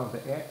somehow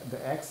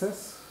the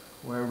access,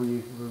 where I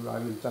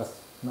will just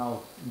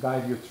now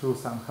guide you through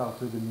somehow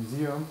to the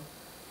museum.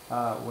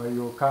 Where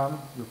you come,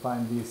 you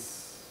find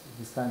this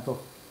kind of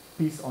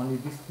piece, only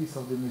this piece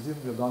of the museum.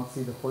 You don't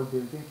see the whole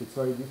building. It's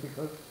very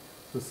difficult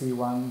to see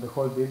the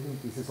whole building.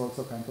 This is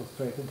also kind of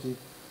strategy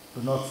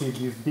to not see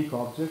this big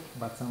object,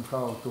 but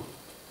somehow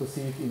to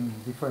see it in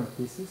different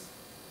pieces.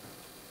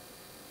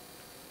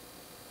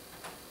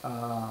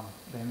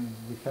 Then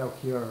we have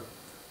here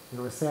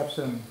the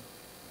reception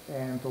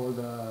and all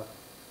the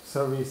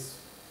service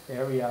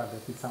area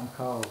that is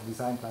somehow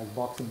designed like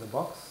box in the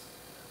box.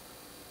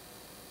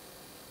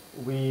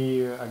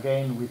 We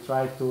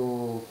try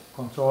to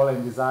control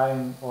and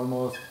design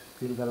almost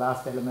till the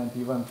last element,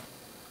 even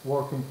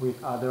working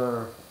with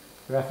other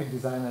graphic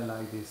designers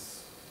like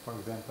this, for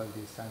example,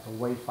 this kind of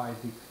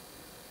wayfinding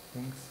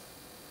things.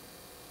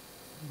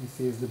 This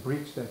is the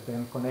bridge that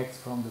then connects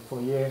from the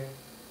foyer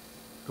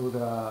to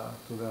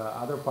the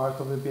other part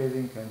of the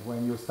building, and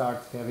when you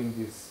start having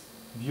these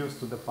views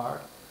to the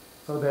park.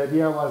 So the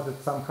idea was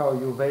that somehow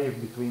you wave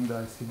between the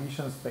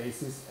exhibition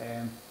spaces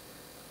and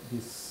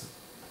this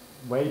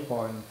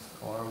waypoint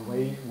or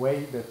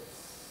way that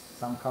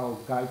somehow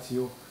guides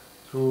you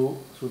through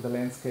the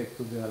landscape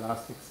to the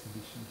last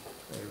exhibition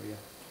area.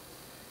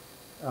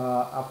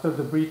 After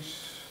the bridge,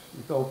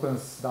 it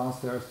opens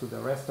downstairs to the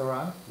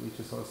restaurant, which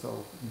is also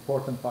an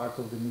important part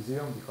of the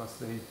museum, because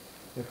they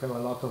have a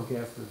lot of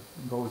guests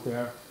that goes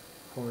there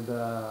for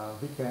the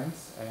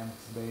weekends, and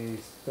they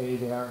stay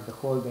there the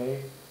whole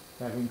day,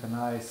 having a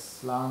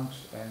nice lunch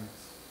and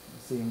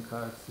seeing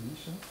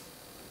exhibitions.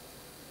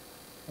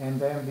 And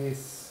then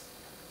this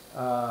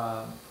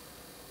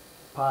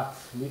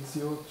path leads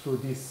you through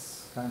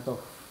this kind of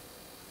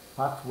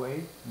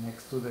pathway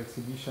next to the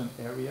exhibition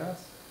areas,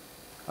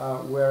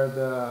 where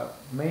the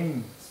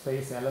main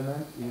space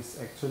element is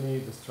actually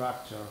the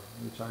structure,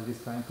 which are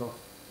this kind of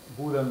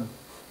wooden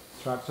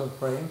structural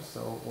frames.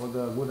 So all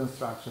the wooden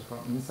structure from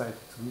inside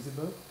is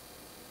visible.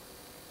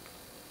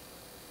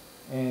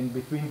 And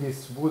between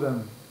these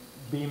wooden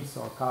beams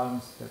or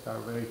columns that are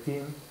very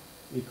thin,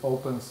 it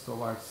opens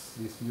towards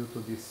this view to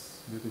this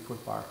beautiful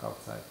park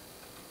outside.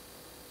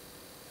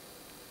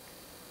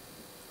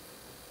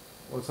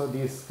 Also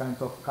this kind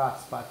of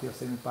cuts, patio,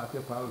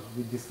 semi-patio house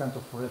with this kind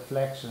of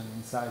reflection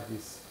inside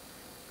this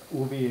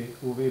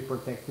UV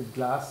protected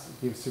glass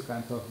gives you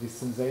kind of this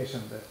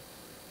sensation that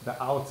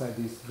the outside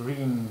is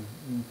green,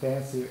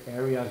 intensive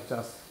area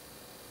just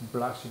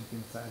blushing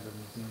inside the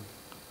museum.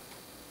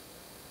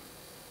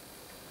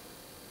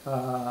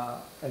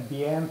 At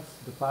the end,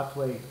 the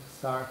pathway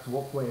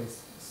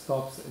walkways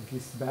stops at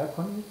this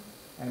balcony,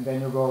 and then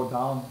you go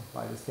down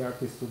by the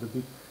staircase to the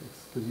big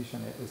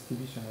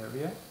exhibition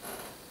area.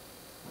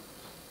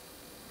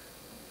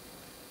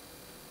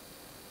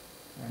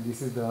 And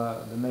this is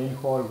the main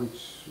hall,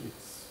 which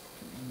it's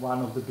one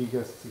of the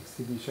biggest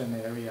exhibition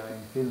area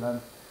in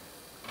Finland,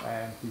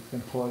 and it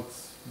can hold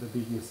the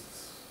biggest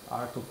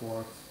art of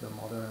works, the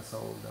modern,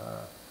 so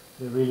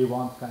they really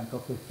want kind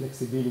of a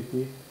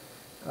flexibility,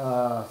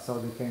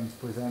 so they can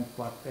present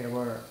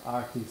whatever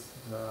artists,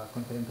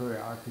 contemporary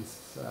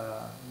artists,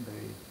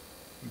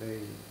 they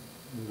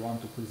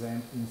want to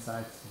present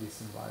inside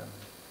this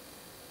environment.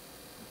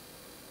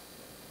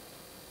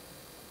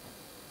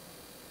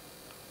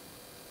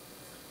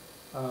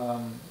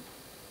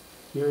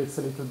 Here it's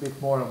a little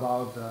bit more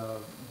about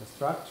the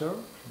structure.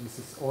 This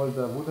is all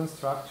the wooden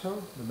structure,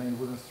 the main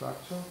wooden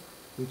structure,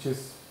 which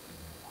is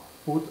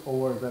put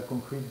over the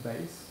concrete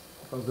base,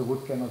 because the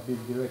wood cannot be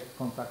in direct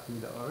contact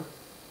with the earth.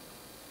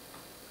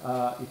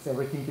 It's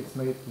everything is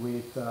made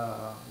with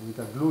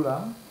a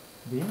glulam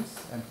beams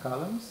and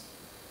columns,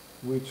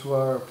 which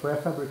were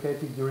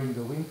prefabricated during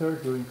the winter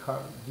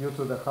due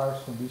to the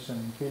harsh condition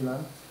in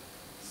Finland.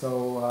 So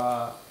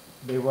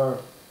they were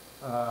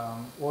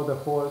all the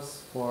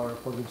holes for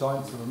the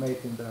joints were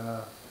made in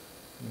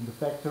the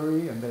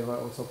factory, and they were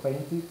also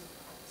painted.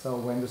 So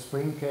when the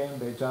spring came,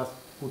 they just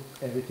put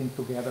everything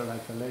together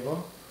like a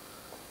Lego.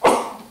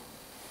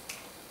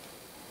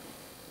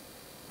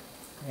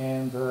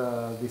 And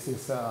this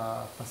is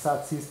a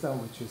facade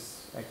system, which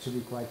is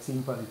actually quite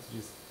simple. It's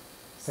just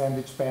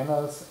sandwich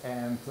panels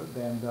and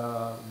then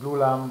the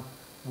glulam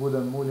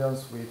wooden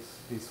mullions with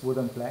these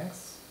wooden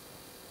planks.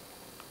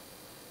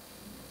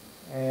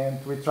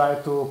 And we try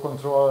to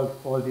control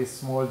all these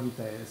small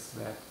details,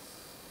 that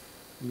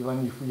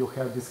even if you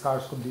have this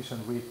harsh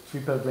condition with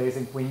triple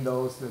glazing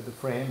windows, that the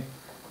frame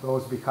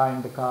goes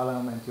behind the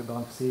column and you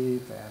don't see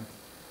it, and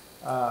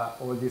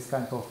all these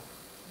kind of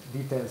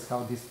details,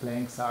 how these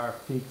planks are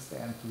fixed,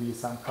 and we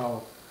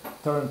somehow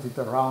turned it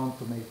around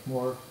to make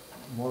more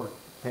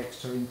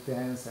texture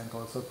intense, and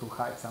also to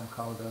hide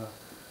somehow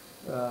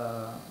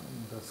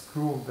the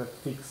screw that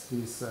fixed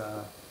this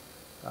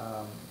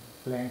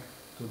plank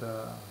to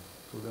the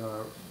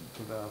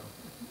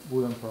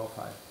wooden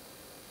profile.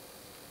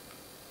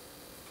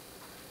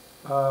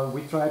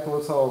 We tried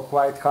also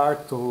quite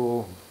hard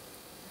to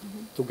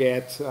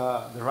get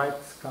the right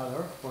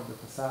color for the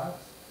facade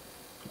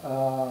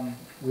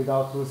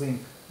without losing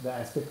the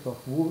aspect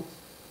of wood.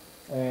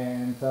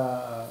 And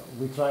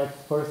we tried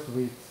first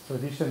with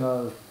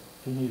traditional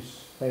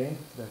Finnish paint,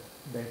 that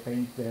they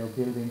paint their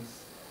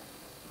buildings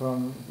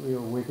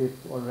with it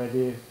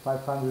already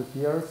 500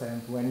 years,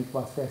 and when it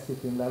was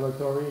tested in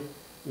laboratory,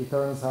 it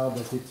turns out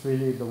that it's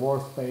really the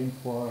worst paint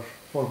for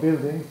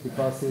buildings,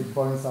 because it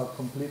burns out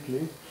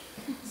completely.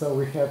 So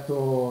we had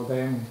to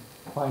then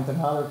find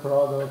another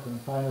product, and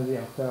finally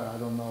after, I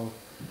don't know,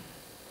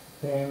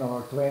 10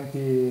 or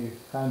 20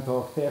 kind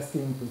of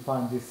testing, we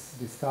found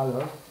this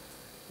color.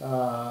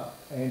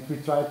 And we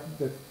tried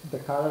the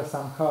color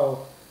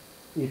somehow.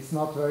 It's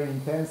not very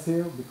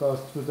intensive,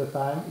 because through the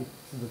time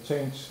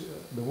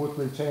the wood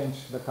will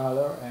change the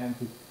color, and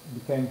it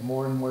became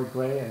more and more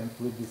gray, and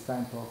with this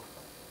kind of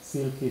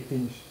silky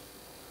finish.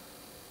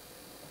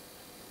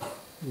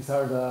 These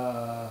are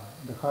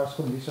the harsh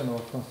condition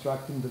of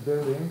constructing the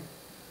building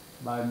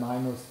by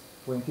minus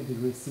 20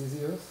 degrees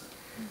Celsius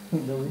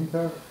in the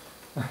winter,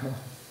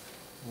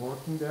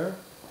 working there.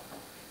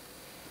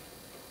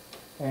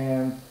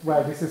 And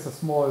well, this is a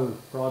small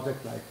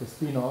project, like a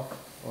spin-off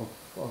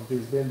of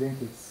this building.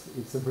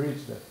 It's a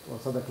bridge that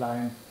also the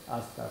client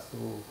asked us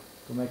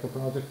to make a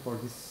project for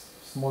this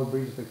small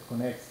bridge that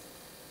connects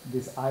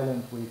this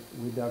island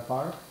with their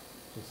park,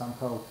 to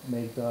somehow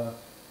make the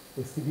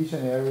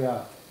exhibition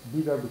area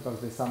bigger,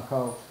 because they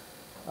somehow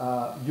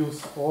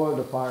use all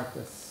the park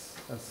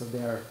as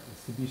their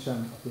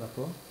exhibition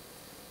plateau.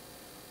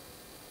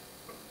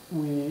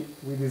 We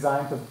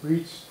designed a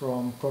bridge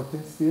from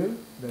curtain steel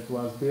that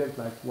was built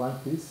like one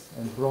piece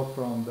and brought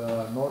from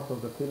the north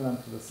of the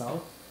Finland to the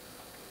south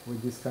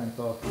with this kind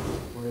of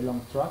very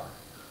long truck.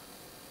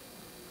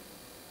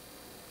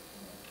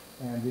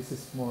 And this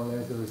is more or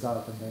less the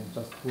result, and then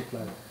just put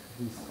like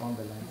this on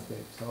the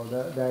landscape. So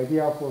the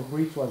idea of a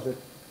bridge was that,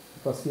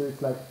 because here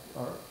it's like,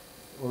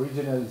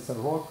 originally it's a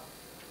rock,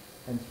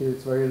 and here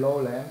it's very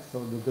lowland,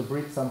 so the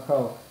bridge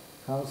somehow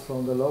comes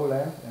from the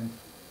lowland and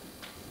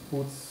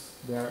puts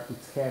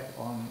its head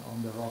on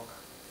the rock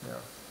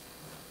there.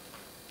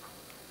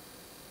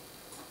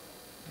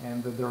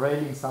 And the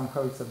railing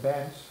somehow it's a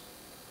bench.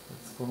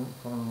 It's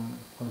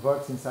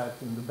converts inside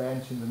in the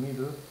bench in the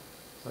middle,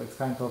 so it's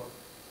kind of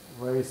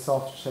very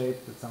soft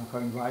shape that somehow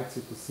invites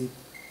you to sit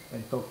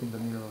and talk in the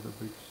middle of the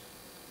bridge.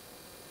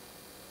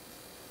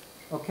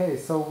 Okay,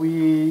 so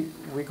we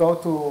go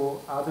to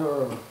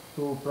other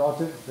two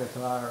projects that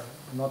are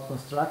not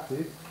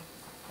constructed,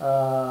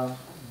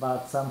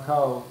 but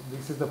somehow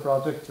this is the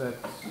project that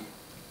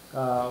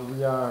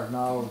we are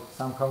now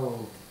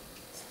somehow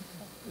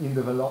in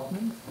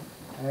development,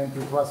 and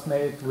it was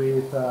made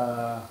with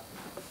a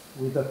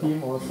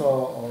team also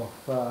of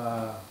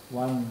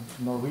one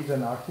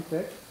Norwegian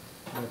architect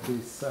that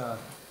is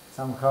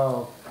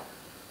somehow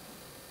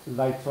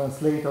like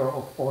translator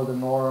of all the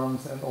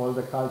norms and all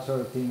the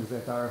cultural things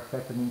that are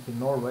happening in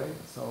Norway.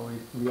 So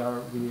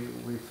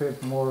we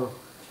felt more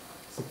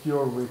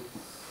secure with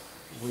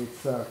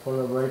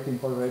collaborating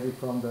already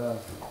from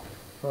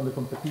the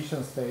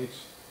competition stage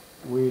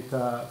with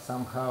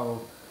somehow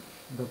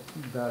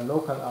the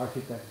local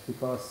architect,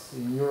 because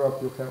in Europe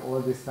you have all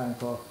these kind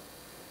of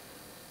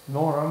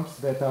norms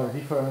that are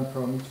different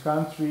from each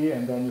country,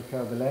 and then you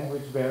have the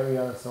language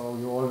barrier, so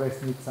you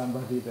always need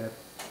somebody that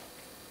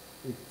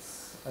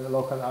it's a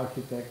local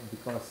architect,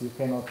 because you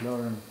cannot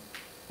learn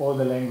all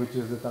the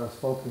languages that are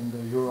spoken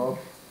in Europe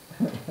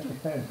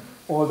and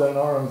all the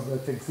norms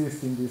that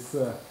exist in this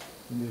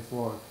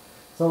world.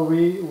 So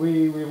we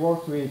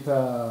worked with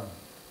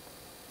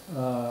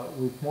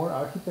more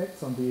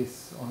architects on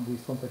this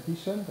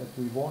competition that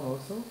we won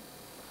also,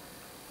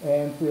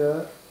 and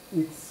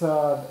it's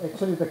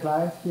actually the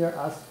client here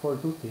asked for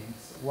two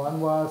things.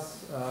 One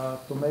was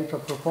to make a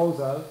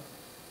proposal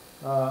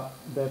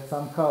that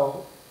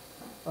somehow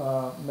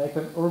make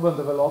an urban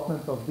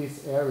development of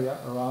this area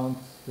around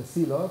the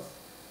silos,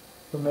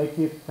 to make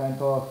it kind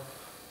of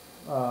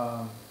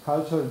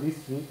cultural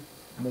district,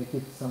 make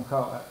it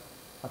somehow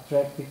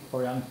attractive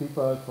for young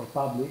people, for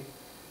public,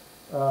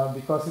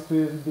 because it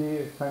will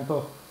be kind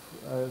of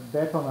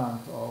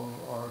detonant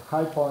or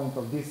high point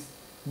of this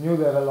new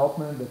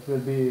development that will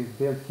be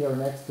built here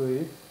next to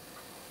it.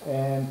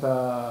 And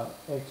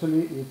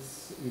actually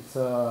it's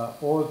an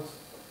old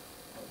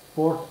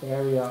port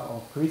area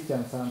of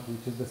Kristiansand,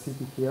 which is the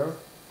city here.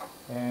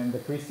 And the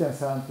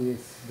Kristiansand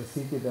is the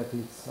city that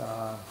is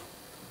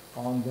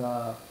on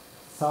the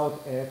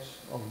south edge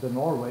of the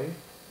Norway.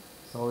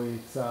 So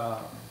it's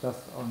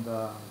just on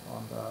the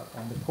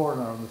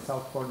corner, on the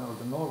south corner of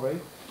the Norway.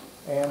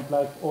 And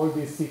like all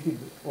these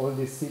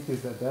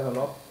cities that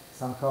developed,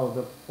 somehow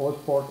the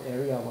old port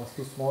area was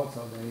too small,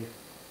 so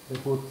they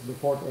put the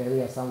port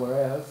area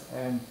somewhere else,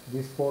 and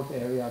this port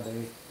area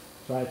they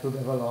try to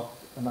develop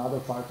another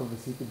part of the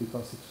city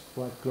because it's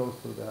quite close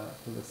to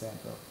the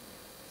center.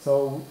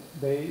 So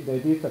they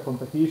did a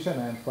competition,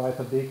 and quite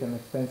a big and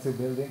expensive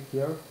building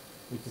here,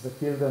 which is a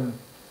Kilden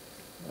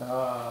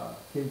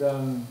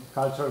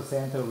Cultural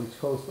Center, which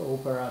hosts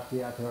opera,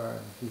 theater,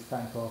 and this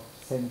kind of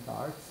scenic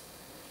arts.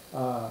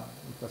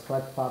 It was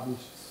quite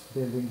published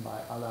building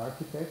by other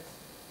architects.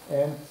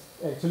 And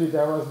actually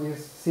there was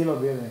this silo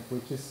building,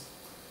 which is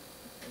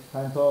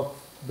kind of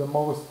the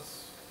most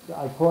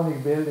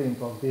iconic building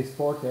of this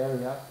port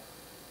area.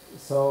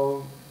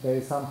 So they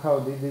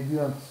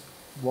didn't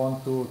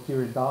want to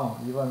tear it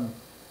down, even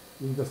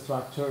if the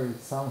structure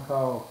is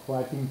somehow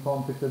quite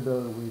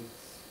incompatible with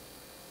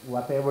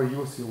whatever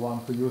use you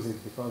want to use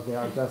it, because they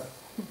are just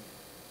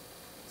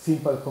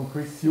simple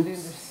concrete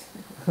tubes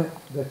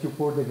that you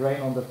pour the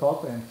grain on the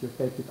top and you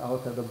take it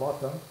out at the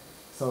bottom.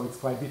 So it's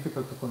quite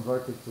difficult to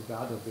convert it to the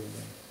other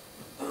building.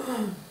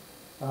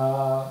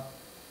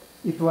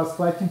 It was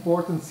quite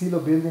important silo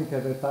building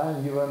at the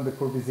time. Even the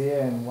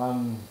Corbusier in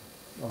one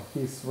of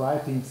his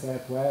writings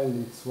said, well,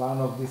 it's one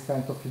of these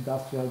kind of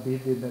industrial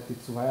buildings that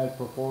it's well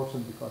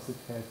proportioned because it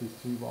has these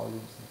 3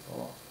 volumes and so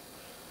on.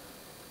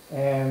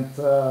 And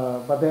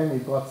but then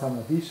it got some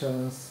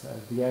additions.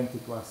 At the end,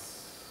 it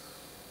was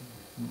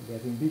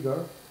getting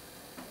bigger.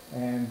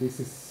 And this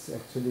is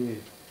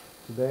actually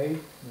today,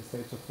 the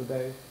stage of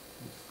today.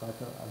 It's quite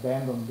an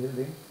abandoned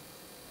building.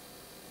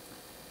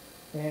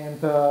 And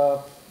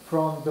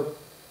from the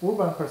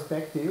urban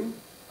perspective,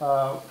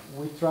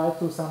 we try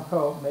to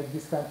somehow make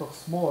this kind of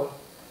small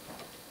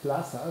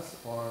plazas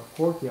or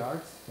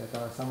courtyards that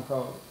are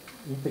somehow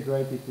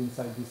integrated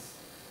inside this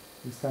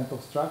kind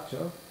of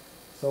structure.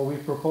 So we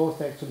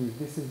proposed, actually,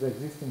 this is the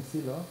existing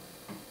silo,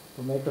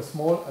 to make a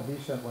small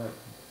addition, well,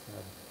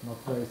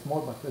 not very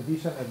small, but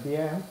addition at the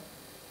end,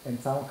 and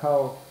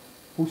somehow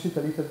push it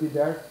a little bit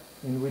there.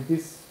 And with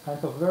this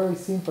kind of very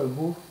simple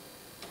move,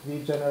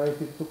 we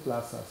generated 2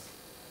 plazas.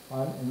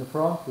 One in the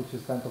front, which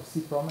is kind of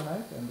sea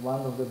promenade, and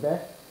one of the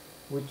back,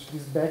 which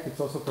this back is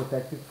also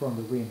protected from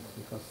the wind,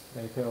 because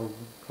they have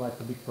quite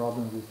a big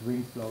problem with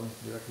wind blowing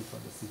directly from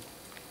the sea.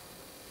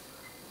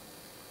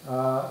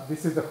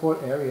 This is the whole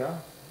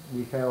area.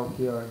 We have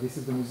here, this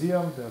is the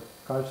museum, the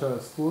cultural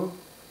school,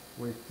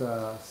 with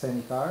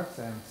scenic arts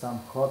and some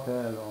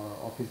hotel or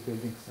office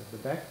buildings at the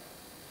back.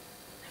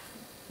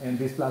 And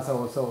this plaza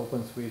also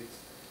opens with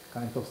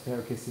kind of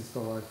staircases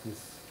towards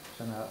this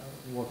channel,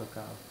 water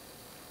canal.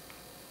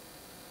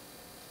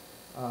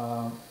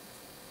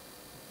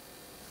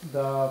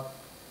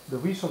 The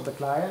wish of the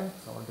client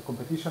or the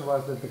competition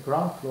was that the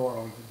ground floor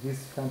of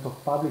this kind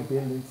of public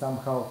building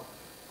somehow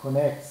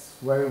connects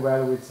very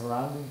well with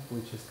surrounding,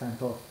 which is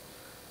kind of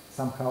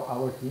somehow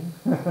our team,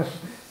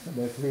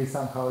 that we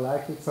somehow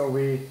like it. So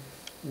we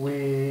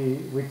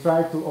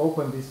tried to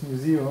open this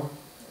museum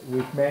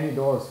with many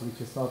doors,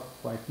 which is not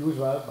quite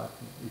usual, but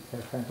it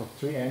has kind of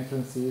 3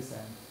 entrances,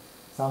 and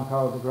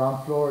somehow the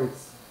ground floor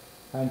is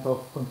kind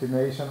of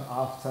continuation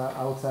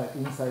outside,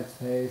 inside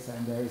space,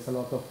 and there is a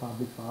lot of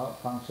public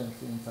functions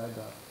inside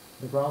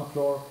the ground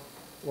floor.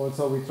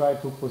 also we try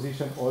to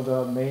position all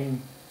the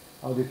main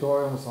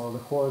auditoriums, all the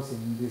halls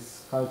in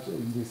this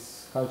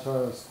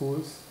cultural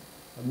schools,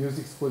 a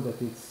music school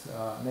that is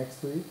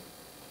next to it.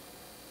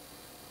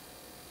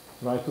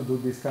 Try to do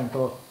this kind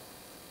of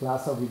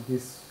plaza with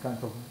this kind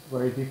of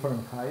very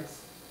different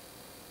heights.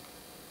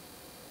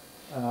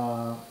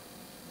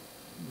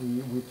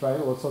 We try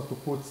also to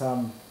put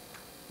some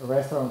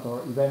restaurant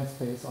or event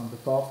space on the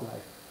top,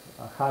 like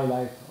a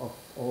highlight of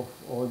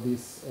all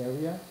this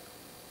area.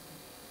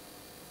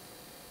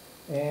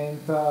 And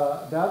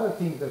the other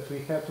thing that we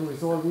have to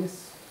resolve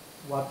is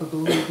what to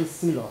do with this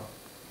silo.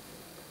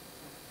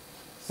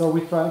 So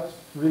we tried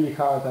really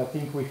hard. I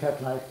think we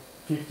had like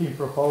 15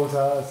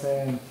 proposals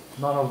and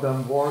none of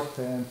them worked.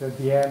 And at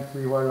the end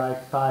we were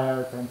like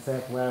tired and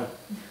said, well,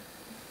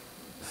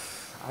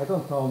 I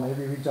don't know,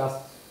 maybe we just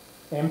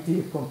empty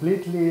it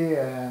completely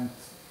and,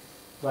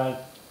 well,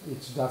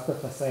 it's just a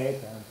facade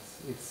and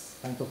it's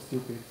kind of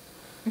stupid.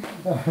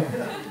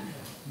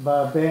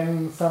 But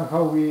then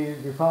somehow we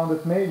found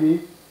that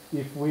maybe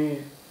if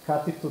we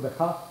cut it to the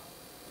half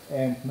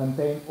and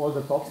maintain all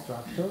the top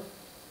structure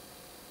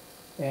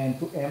and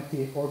to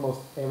empty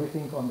almost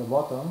everything on the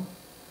bottom,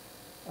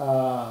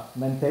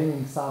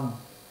 maintaining some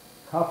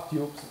half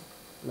tubes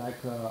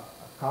like a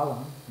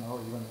column,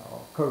 even a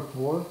curved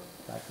wall,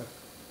 like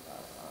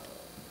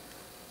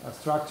a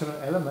structural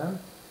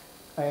element,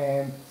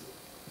 and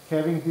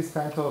having this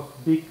kind of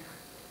big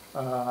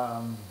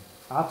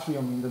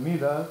atrium in the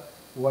middle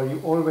where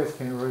you always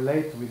can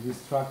relate with this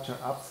structure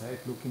upside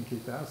looking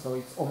it, so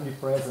it's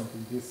omnipresent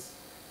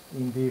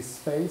in this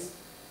space.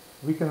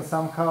 We can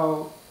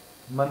somehow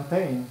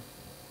maintain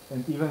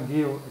and even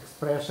give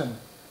expression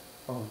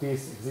of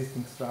this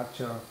existing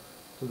structure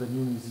to the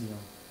new museum.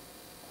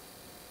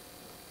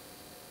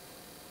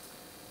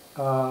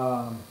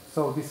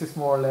 So this is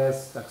more or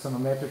less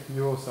taxonometric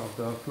views of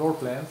the floor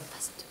plans.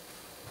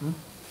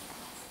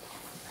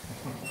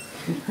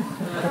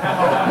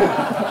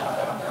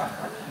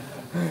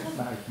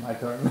 My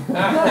turn.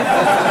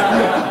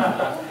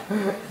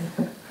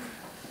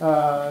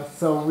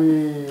 So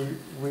we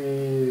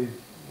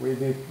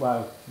did,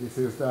 well, this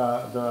is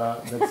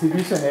the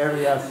exhibition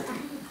areas.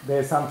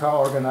 They somehow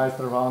organized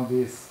around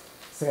this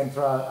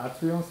central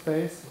atrium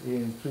space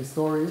in 3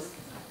 stories.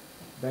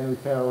 Then we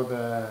have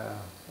the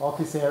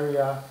office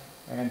area,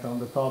 and on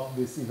the top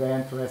this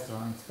event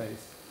restaurant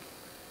space.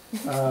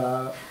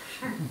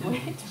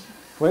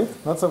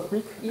 Wait, not so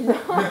quick.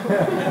 Just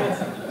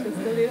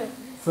a little.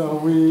 So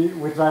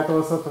we tried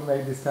also to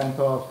make this kind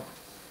of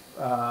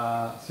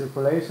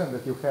circulation,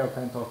 that you have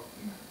kind of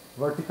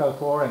vertical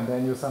core and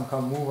then you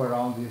somehow move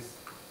around this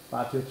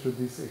patio through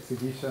these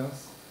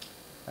exhibitions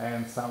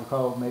and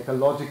somehow make a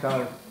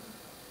logical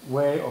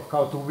way of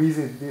how to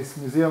visit this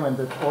museum, and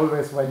that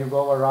always when you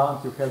go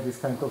around you have this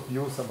kind of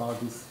views about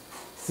this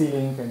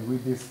ceiling and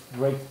with these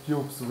great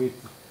tubes, with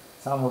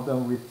some of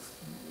them with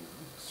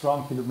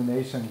strong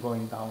illumination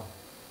going down.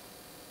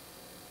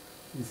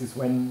 This is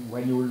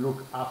when you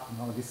look up.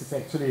 This is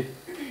actually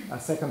a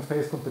second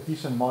phase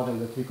competition model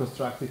that we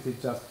constructed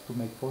it just to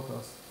make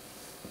photos.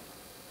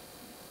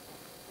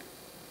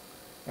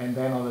 And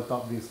then on the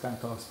top this kind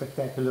of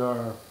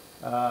spectacular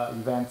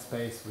event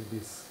space with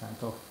this kind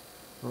of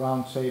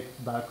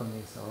round-shaped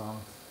balconies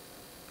around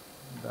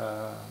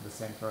the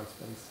central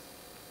space.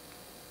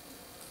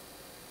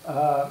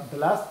 The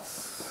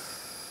last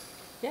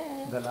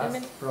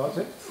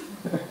project,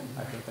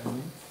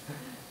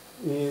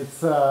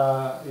 it's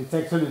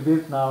actually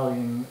built now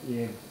in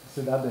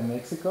Ciudad de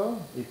Mexico.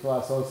 It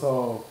was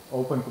also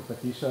open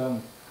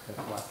competition. It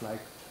was like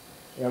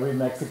every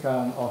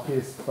Mexican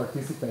office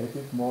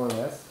participated, more or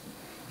less,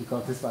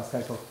 because this was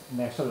kind of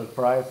national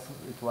prize.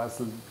 It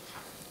was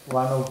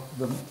one of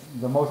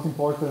the most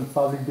important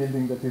public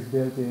building that is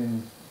built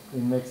in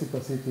Mexico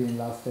City in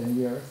the last 10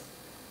 years.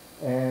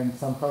 And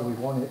somehow we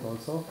won it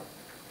also.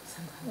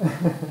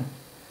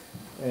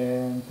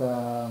 And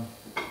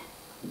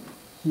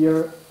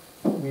here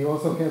we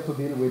also had to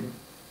deal with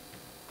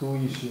 2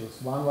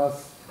 issues. One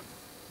was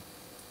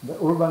the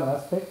urban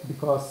aspect,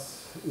 because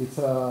it's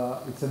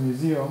a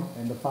museum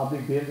and a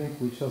public building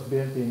which was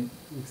built in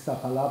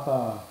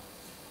Ixtapalapa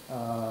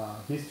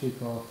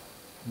district of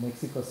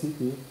Mexico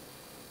City,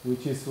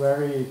 which is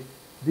very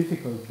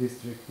difficult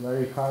district,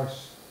 very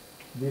harsh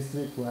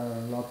district where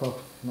a lot of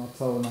not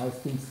so nice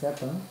things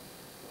happen.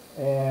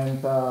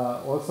 And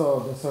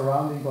also the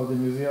surrounding of the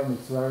museum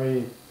is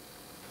very,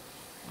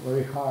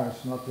 very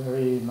harsh, not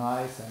very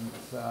nice, and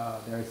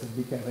there is a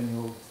big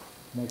avenue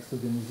next to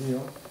the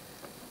museum.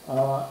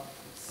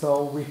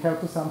 So we have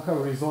to somehow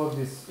resolve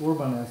this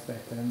urban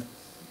aspect, and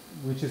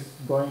which is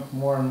going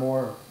more and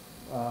more,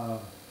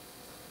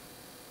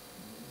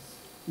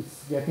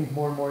 it's getting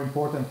more and more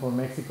important for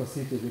Mexico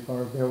City,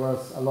 because there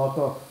was a lot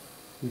of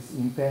this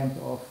intent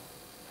of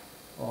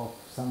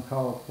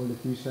somehow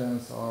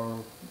politicians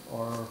or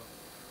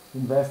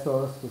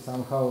investors to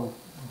somehow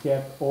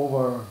get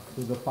over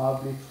to the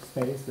public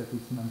space that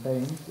is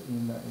maintained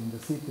in the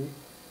city.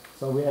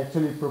 So we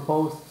actually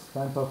proposed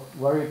kind of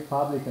very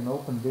public and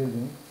open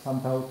building,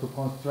 somehow to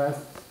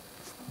contrast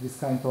this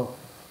kind of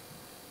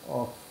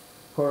of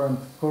current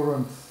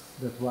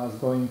that was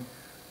going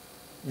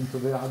into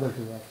the other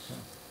direction.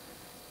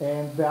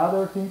 And the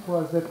other thing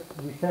was that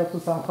we had to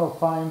somehow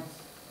find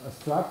a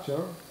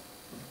structure,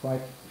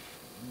 quite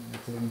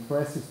it's an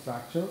impressive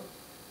structure,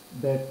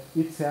 that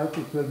itself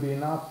it will be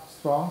enough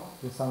strong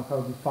to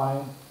somehow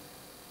define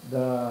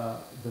the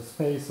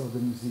space of the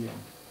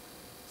museum.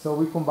 So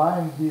we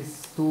combined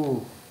these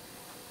two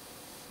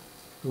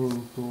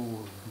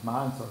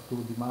demands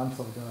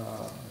of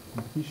the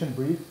competition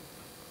brief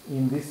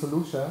in this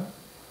solution.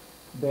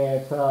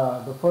 That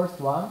the first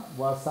one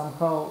was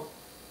somehow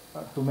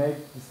to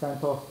make this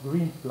kind of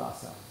green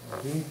plaza,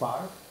 a green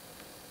park,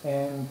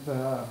 and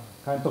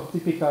kind of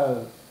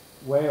typical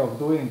way of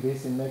doing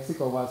this in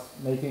Mexico was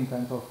making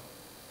kind of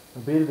a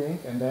building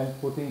and then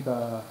putting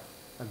a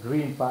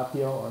green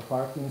patio or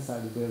park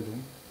inside the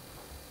building.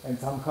 And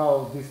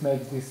somehow this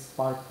makes this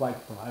park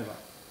quite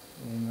private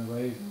in a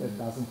way that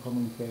doesn't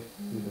communicate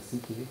with the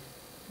city.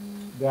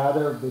 The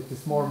other that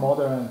is more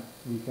modern,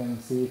 we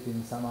can see it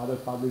in some other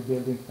public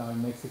buildings now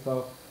in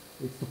Mexico,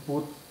 is to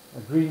put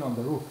a green on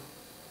the roof.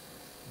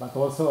 But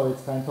also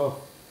it's kind of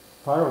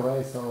far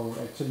away, so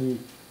actually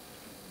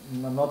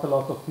not a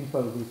lot of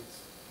people would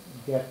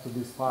get to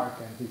this park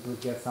and it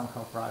would get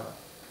somehow private.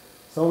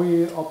 So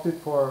we opted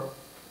for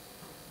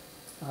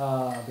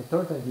the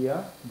third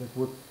idea that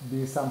would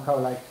be somehow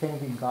like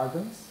hanging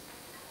gardens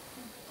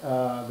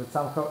that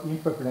somehow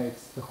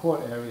impregnates the whole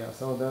area.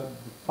 So the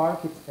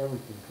park is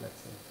everything,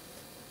 let's say.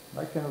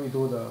 Why can we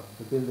do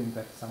the building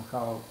that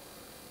somehow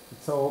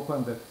it's so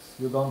open that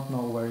you don't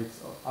know where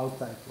it's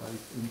outside, where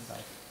it's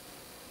inside?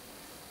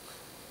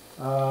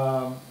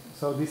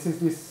 So this is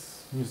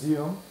this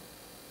museum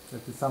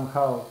that is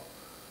somehow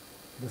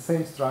the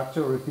same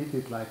structure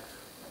repeated like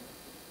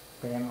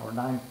 10 or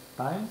 9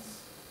 times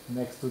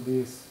next to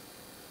this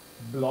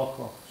block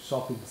of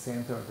shopping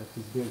center that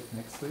is built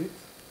next to it.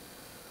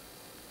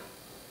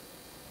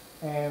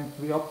 And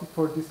we opted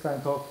for this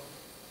kind of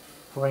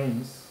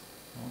frames,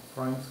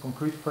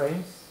 concrete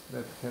frames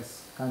that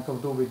has kind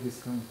of do with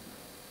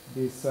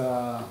this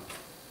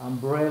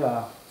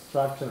umbrella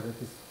structure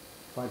that is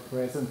quite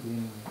present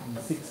in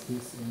the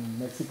 60s in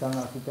Mexican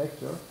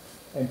architecture.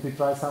 And we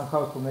try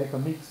somehow to make a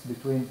mix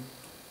between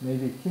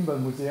maybe Kimball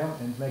Museum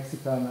and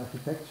Mexican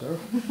architecture.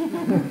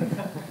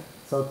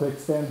 So to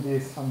extend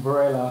this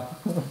umbrella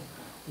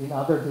in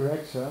other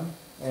direction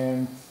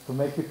and to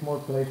make it more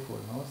playful.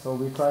 No? So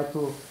we try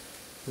to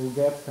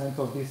get kind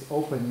of these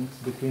openings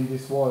between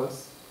these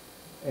walls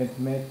and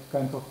make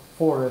kind of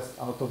forest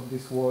out of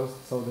these walls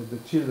so that the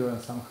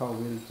children somehow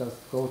will just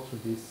go through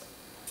this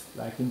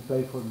like in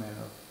playful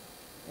manner.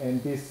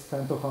 And these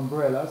kind of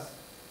umbrellas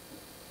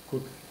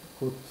could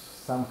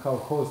somehow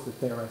host the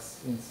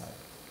terrace inside.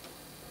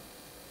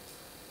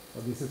 So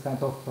this is kind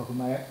of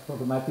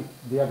programmatic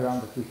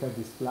diagram that we have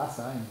this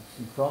plaza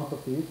in front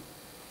of it,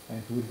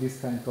 and with this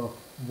kind of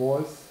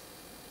walls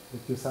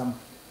that you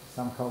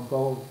somehow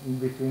go in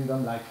between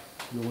them, like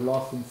you're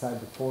lost inside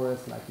the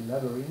forest, like a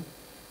labyrinth.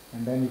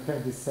 And then you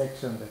have this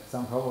section that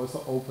somehow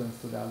also opens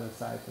to the other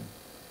side, and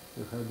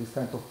you have this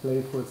kind of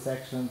playful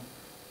section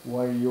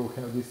where you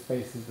have these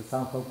spaces that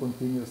somehow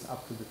continues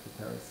up to the two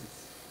terraces.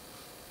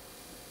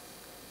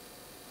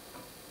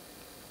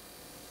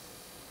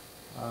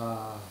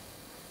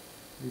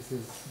 This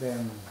is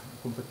then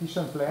a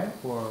competition plan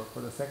for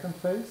the second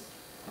phase,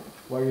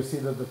 where you see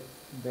that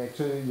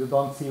actually you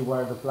don't see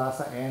where the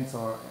plaza ends,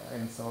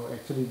 and so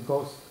actually it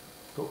goes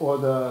to all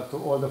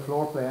the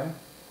floor plan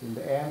in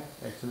the end.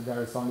 Actually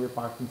there is only a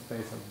parking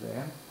space at the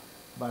end,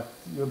 but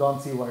you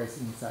don't see where it's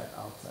inside,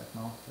 outside,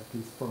 no? At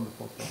least from the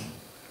photo.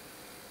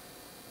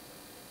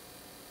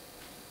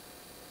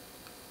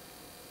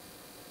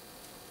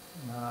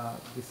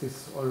 This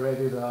is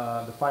already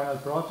the final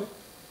project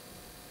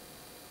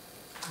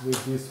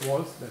with these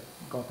walls that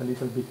got a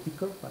little bit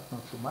thicker, but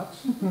not too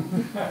much,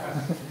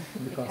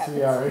 because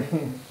we are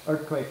in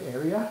earthquake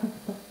area.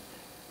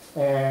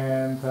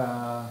 And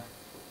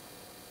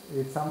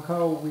it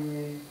somehow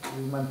we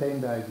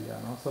maintain the idea.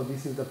 No? So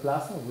this is the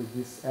plaza with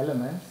these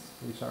elements,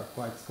 which are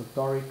quite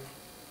sculptoric,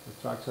 the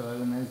structural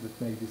elements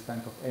that make this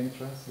kind of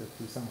entrance that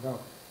you somehow,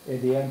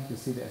 at the end, you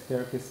see the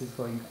staircases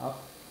going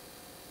up.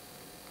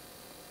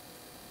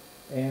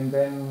 And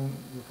then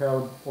you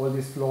have all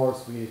these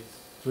floors with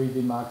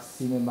 3D Max,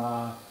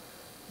 cinema,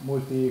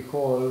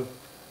 multi-hall,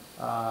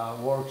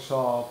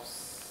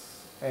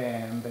 workshops,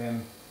 and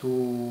then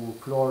 2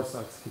 floors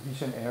of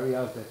exhibition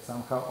areas that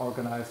somehow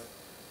organized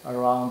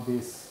around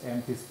this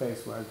empty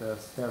space where the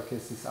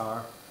staircases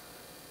are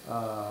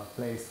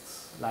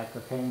placed, like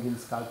a hanging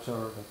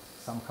sculpture that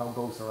somehow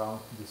goes around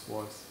these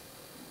walls.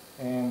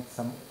 And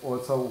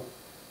also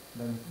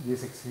then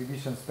these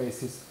exhibition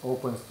spaces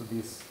opens to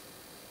these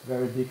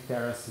very big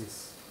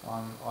terraces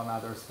on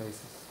other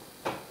spaces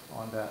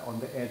on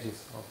the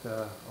edges of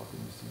the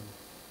museum.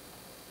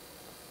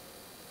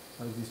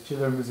 So this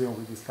children museum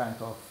with this kind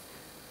of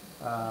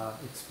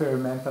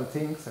experimental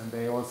things, and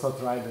they also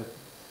try that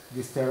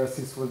these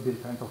terraces will be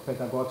kind of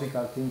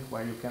pedagogical thing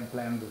where you can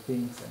plan the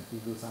things and you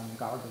do some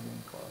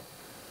gardening or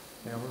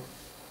whatever.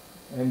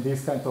 and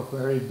these kind of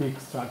very big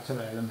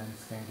structural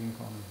elements hanging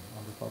on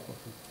the top of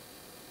it.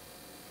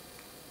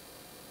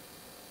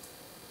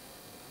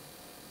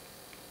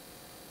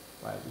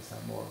 Well, these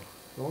are more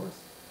doors,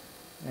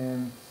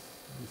 and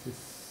this is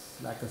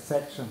like a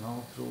section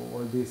through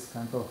all this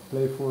kind of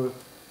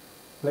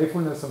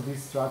playfulness of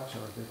this structure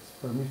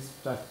that permits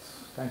that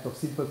kind of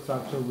simple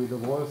structure with the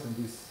walls and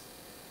this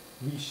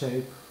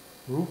V-shaped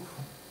roof,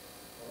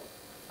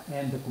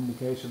 and the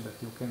communication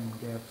that you can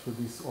get through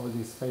all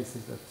these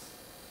spaces that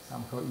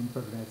somehow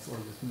impregnates all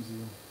this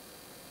museum.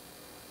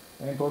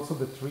 And also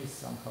the trees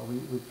somehow.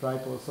 We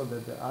tried also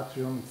that the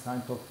atrium is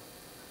kind of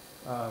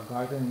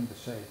garden in the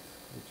shade,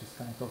 which is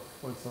kind of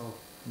also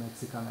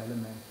Mexican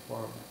element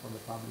for the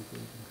public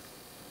buildings.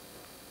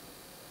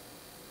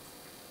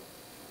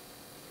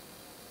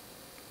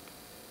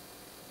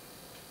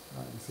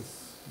 This is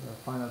the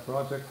final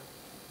project.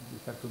 We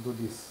have to do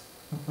this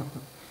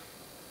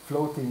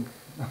floating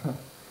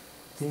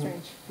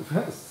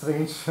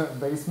strange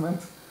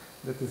basement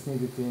that is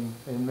needed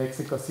in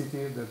Mexico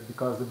City, that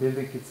because the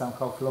building is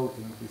somehow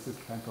floating. This is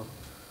kind of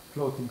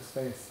floating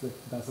space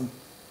that doesn't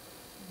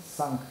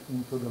sunk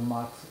into the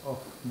mud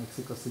of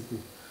Mexico City.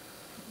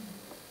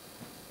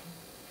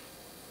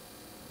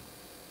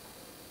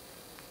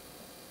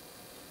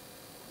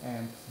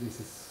 And this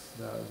is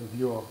the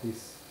view of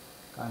this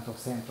kind of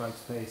central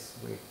space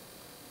with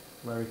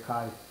very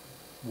high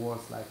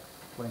walls, like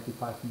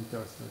 25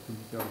 meters, 30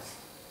 meters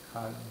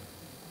high,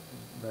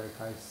 very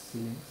high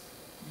ceilings.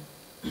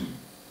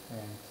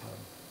 And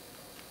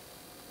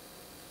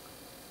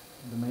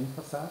the main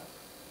facade.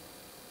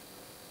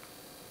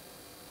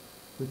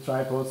 We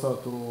tried also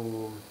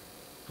to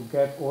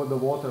get all the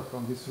water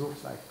from these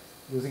roofs, like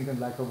using them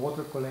like a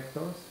water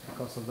collectors,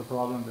 because of the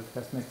problem that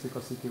has Mexico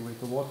City with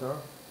the water,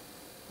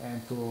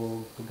 and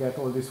to get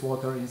all this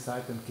water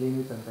inside and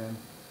clean it and then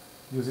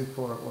use it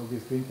for all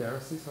these green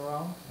terraces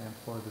around and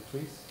for the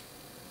trees.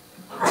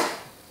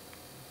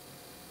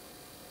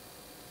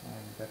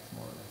 And that's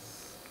more or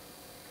less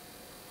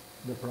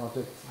the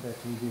project that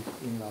we did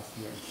in last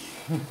year.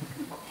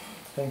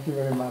 Thank you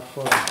very much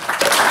for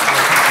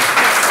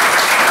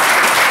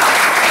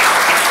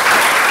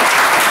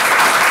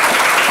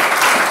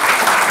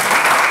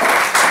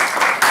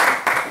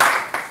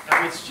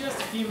It's just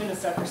a few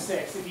minutes after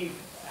 6. If you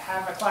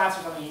have a class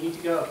or something you need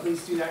to go,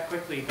 please do that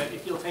quickly. But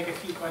if you'll take a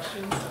few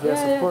questions.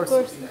 Yes, of course.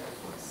 Do that.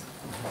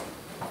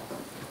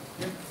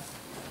 You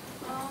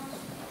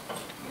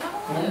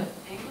have a lot of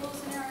angles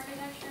in your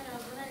architecture, and I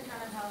was wondering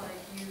kind of how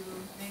you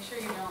make sure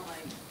you don't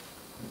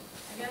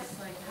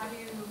how do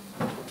you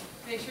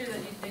make sure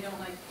that they don't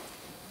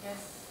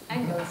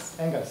angles.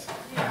 Angles.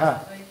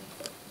 Yeah, I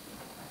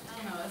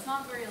don't know, it's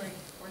not very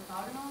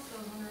orthogonal, so I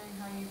was wondering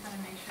how you kind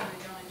of make sure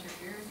they don't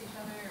interfere with each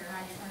other, or how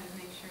you kind of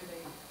make sure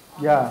they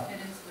all fit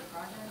into the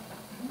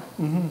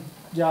project.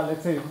 Yeah,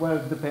 let's say, well,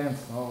 it depends.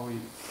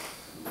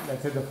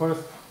 Let's say the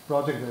first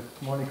project that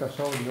Mónica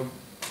showed you,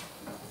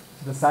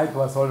 the site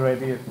was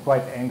already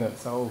quite angled,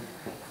 so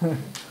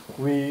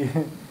we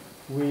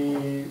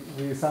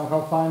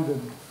somehow found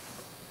that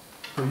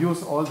to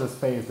use all the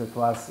space that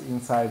was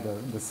inside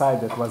the site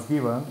that was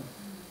given,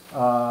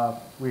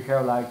 we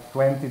have like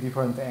 20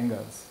 different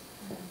angles.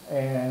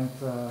 And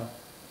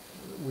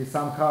we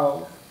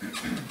somehow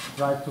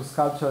tried to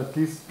sculpture at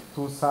least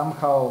to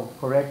somehow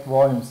correct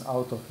volumes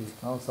out of it.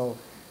 So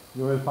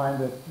you will find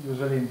that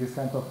usually in this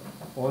kind of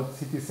old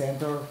city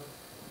center,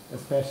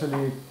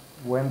 especially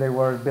when they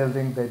were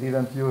building, they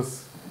didn't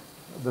use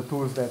the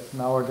tools that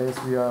nowadays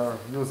we are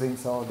using,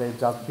 so they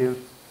just built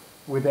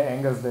with the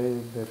angles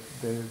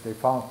they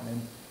found.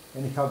 And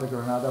anyhow, the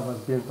Granada was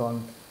built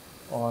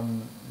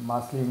on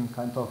muslin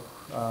kind of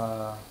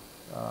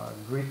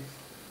grid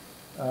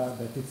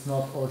that it's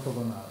not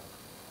orthogonal.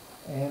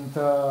 And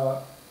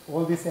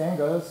all these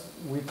angles,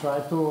 we try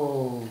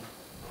to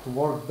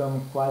work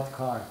them quite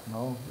hard.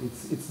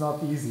 It's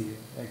not easy.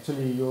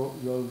 Actually, you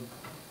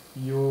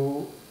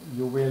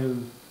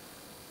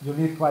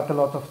need quite a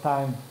lot of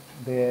time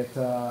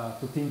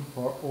to think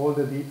for all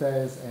the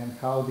details and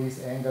how this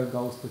angle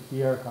goes to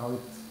here, how it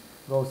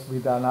goes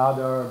with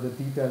another, the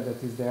detail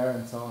that is there,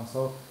 and so on.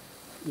 So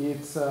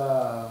it's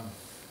no,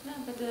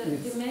 but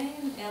the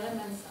main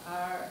elements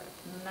are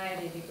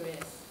 90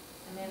 degrees.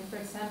 I mean, for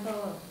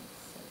example,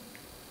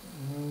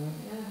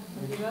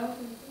 would you go?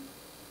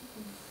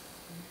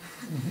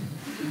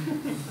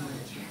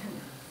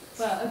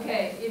 Well,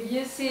 okay, if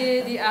you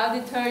see the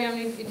auditorium,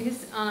 it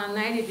is on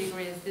 90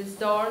 degrees. These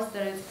doors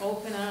that is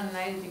open on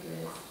 90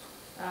 degrees.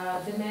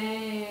 The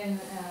main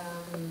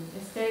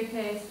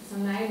staircase is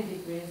on 90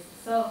 degrees.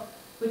 So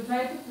we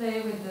try to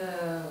play with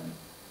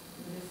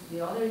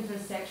the other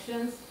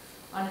intersections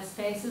on the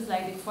spaces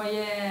like the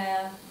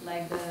foyer,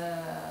 like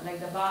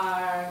the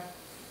bar,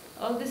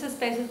 all these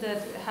spaces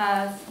that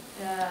has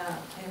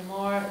a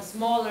more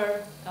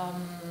smaller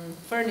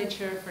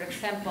furniture, for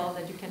example,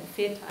 that you can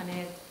fit on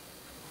it.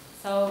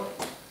 So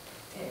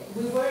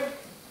we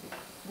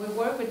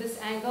work with these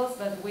angles,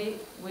 but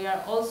we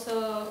are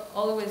also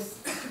always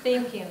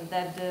thinking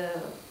that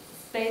the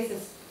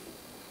spaces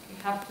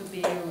have to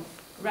be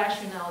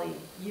rationally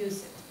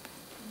use it.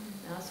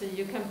 So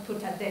you can put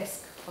a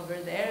desk over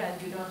there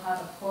and you don't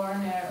have a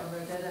corner over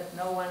there that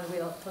no one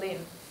will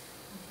clean.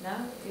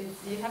 No?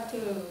 You have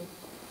to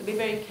be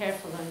very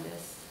careful on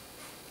this.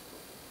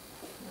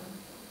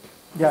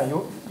 Yeah,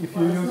 if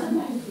you use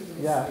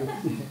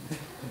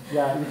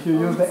if you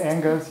use the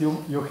angles,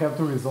 you have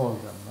to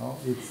resolve them. No,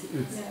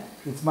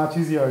 it's much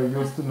easier to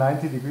use to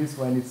 90 degrees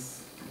when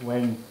it's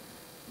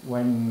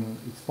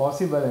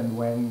possible and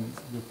when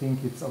you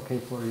think it's okay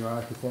for your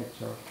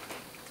architecture.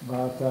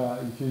 But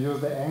if you use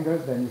the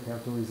angles, then you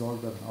have to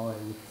resolve them. No,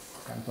 it's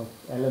kind of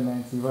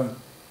elements.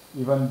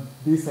 Even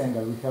this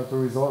angle, we have to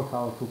resolve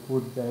how to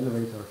put the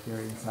elevator here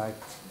inside.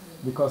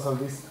 Because of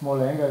this small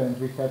angle, and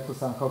we had to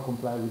somehow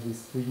comply with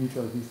this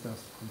 3-meter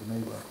distance from the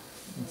neighbor,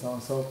 and so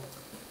on. So,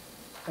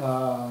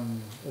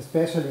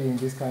 especially in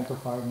this kind of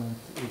environment,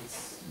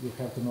 you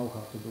have to know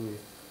how to do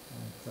it,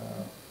 and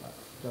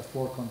just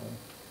work on them.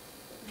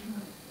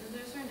 Is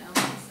there certain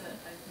elements that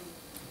I think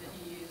that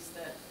you use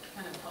that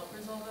kind of help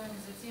resolve that?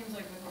 Because it seems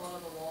like with a lot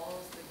of the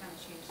walls, they kind of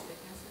change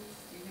thicknesses.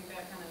 Do you think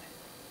that kind of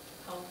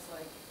helps,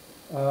 like?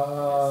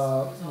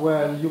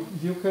 Well,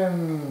 you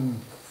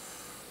can.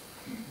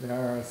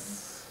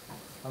 There's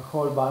a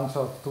whole bunch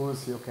of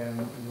tools you can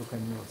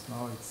use.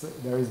 No,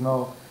 there is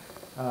no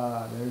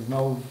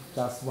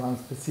just one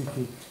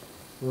specific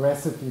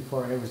recipe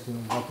for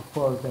everything. But of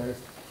course,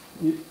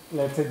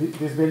 let's say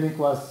this building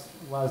was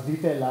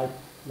detailed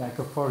like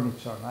a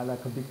furniture, not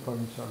like a big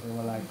furniture. They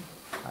were like,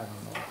 I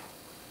don't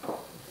know,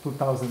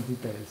 2,000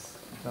 details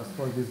just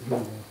for this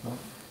building. No?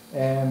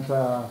 And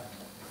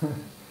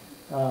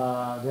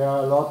there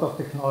are a lot of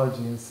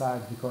technology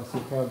inside because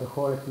you have the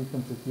whole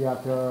equipment, the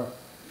theater,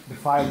 the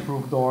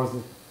fireproof doors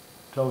that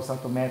close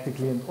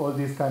automatically, and all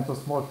these kinds of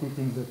small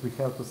fittings that we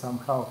have to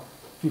somehow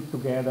fit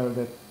together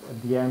that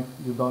at the end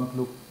it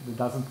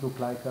doesn't look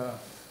like a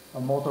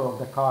motor of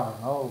the car,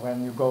 no?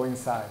 When you go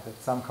inside,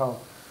 that somehow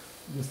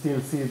you still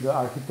see the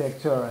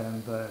architecture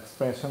and the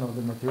expression of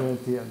the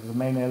materiality and the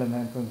main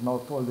element, and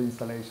not all the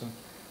installations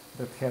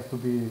that have to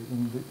be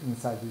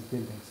inside this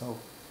building. So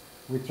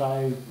we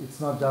try. It's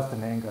not just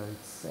an angle.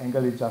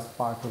 Angle is just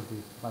part of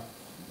it, but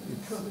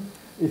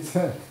it's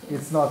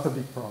not a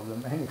big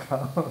problem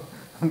anyhow.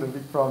 The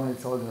big problem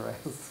is all the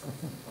rest.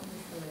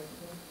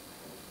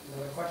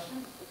 Another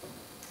question?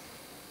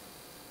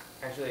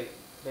 Actually,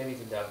 maybe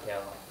to dovetail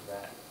off of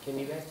that, can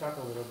you guys talk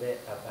a little bit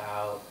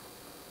about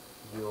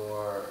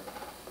your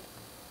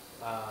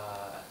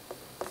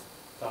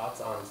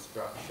thoughts on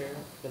structure?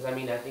 Because I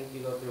mean, I think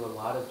you go through a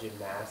lot of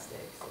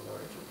gymnastics in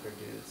order to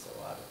produce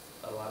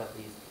a lot of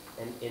these.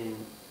 And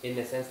in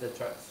the sense of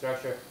the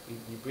structure,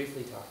 you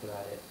briefly talked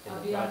about it in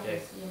the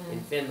project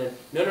in Finland.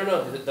 No.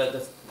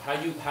 The how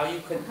you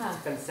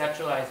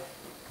conceptualize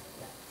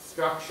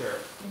structure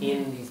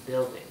in these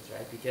buildings,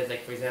 right? Because,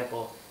 like, for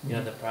example, you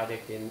know, the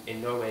project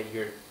in Norway,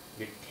 you're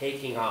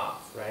taking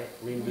off, right,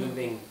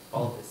 removing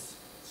all of this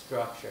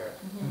structure.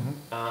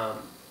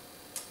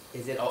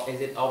 Is it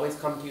always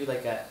come to you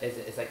like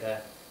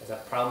as a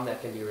problem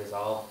that can be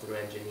resolved through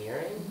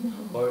engineering,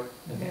 or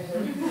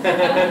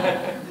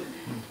okay?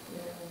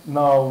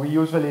 No,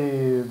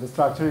 the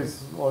structure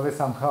is always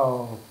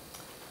somehow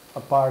a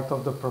part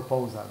of the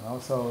proposal. No?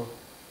 So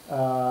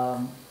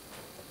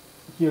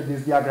here,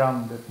 this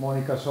diagram that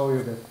Mónica showed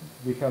you, that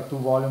we have two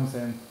volumes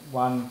and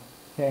one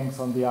hangs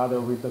on the other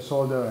with the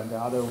shoulder and the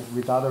other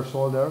with the other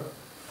shoulder.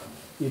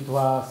 It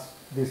was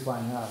this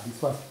one.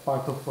 This was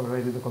part of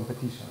already the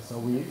competition. So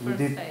we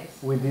did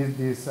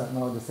this.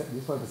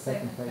 This was the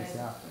second phase.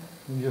 Yeah.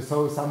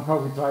 So somehow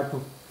we tried to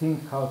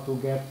think how to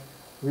get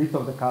rid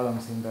of the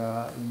columns in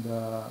the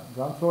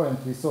ground floor, and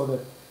we saw that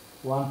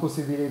one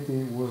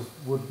possibility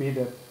would be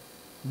that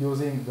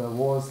using the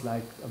walls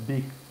like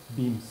big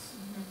beams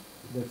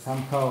that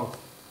somehow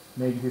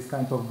make this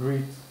kind of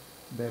grid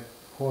that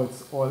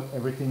holds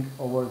everything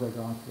over the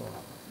ground floor.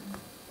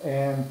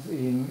 And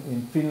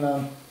in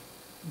Finland,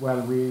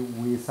 well,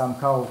 we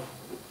somehow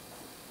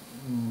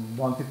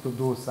wanted to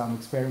do some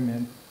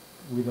experiment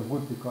with the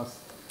wood because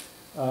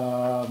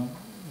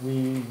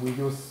we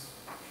use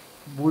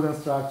wooden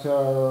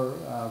structure,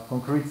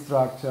 concrete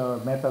structure,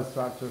 metal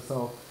structure.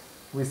 So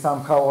we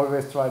somehow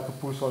always try to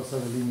push also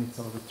the limits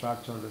of the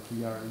structure that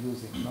we are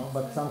using. No?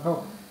 But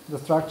somehow the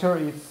structure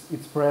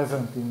it's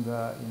present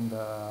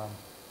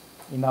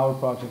in our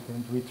project,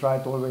 and we try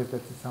to always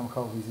that it's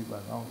somehow visible.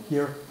 No?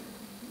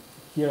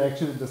 Here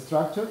actually the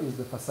structure is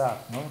the facade.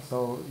 No?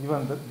 So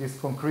even this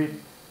concrete,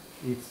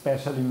 it's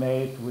specially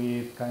made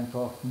with kind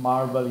of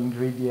marble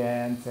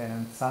ingredients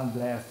and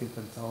sandblasted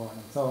and so on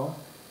and so on.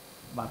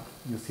 But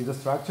you see the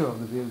structure of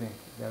the building.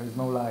 There is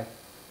no light.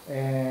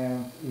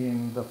 And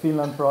in the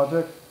Finland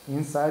project,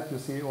 inside you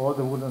see all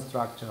the wooden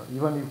structure.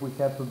 Even if we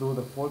had to do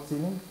the false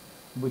ceiling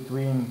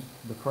between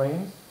the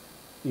frames,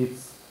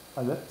 it's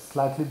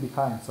slightly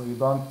behind. So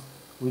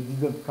we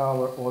didn't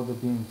cover all the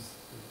beams,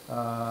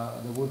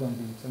 the wooden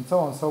beams, and so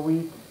on. So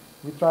we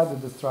try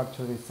that the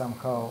structure is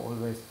somehow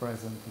always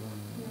present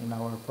in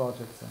our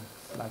projects, and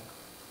it's like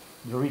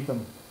the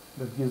rhythm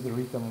that gives the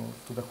rhythm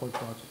to the whole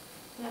project.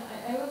 Yeah,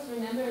 I was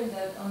remembering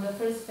that on the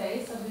first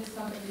phase of this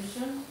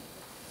competition,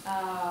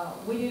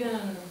 we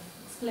didn't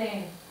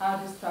explain how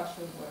the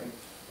structure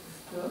works.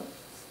 It's true.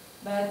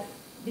 But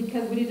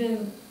because we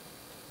didn't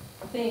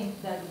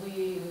think that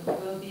we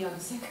will be on the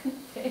second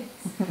phase.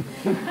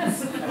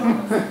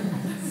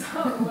 So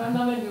one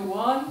moment we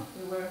won,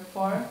 we were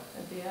 4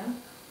 at the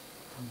end.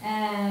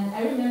 And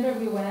I remember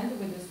we went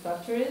with the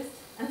structurist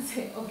and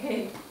said,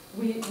 okay,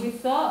 we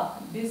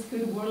thought this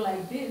could work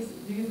like this.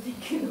 Do you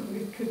think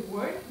it could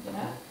work?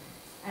 Yeah.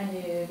 And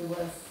it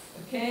was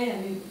okay,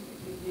 and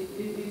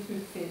it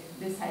could fit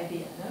this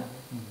idea. No?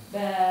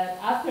 But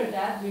after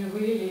that, we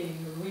really,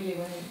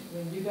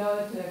 when you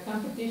go to a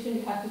competition,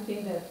 you have to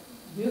think that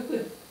you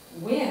could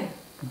win.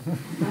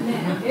 I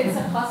mean, it's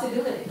a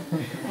possibility.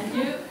 And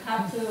you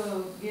have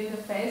to give the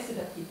face to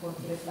the people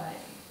who are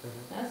flying.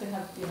 So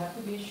you have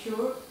to be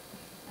sure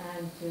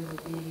and to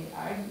be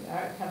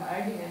have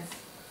arguments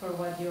for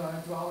what you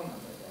are drawing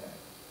over there.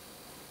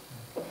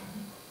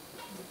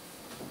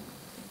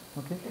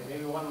 Okay.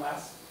 Maybe one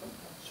last.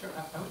 Sure.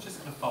 I was just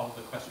going to follow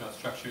the question about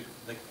structure.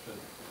 Like the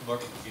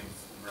Lorca Museum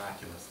is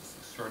miraculous. It's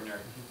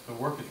extraordinary. The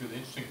work is really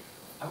interesting.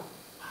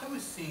 I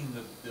was seeing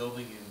the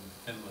building in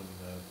Finland,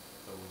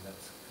 the one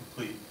that's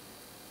complete,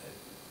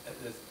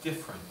 as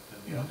different than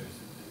the others,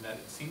 in that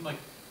it seemed like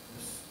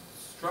the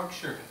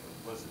structure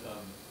was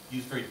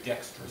used very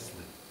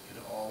dexterously in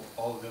all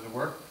of the other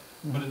work.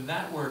 But in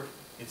that work,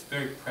 it's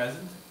very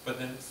present, but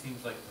then it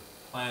seems like the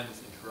plan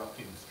is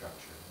interrupting the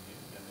structure.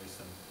 And there's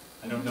some,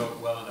 I don't know it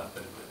well enough,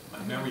 but my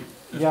memory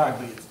goes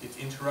correctly, it's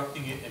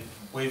interrupting it in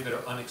ways that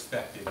are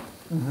unexpected.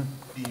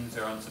 Beams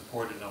are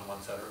unsupported on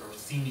one side, or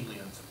seemingly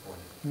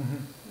unsupported.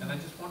 And I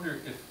just wonder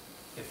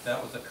if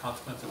that was a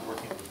consequence of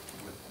working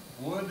with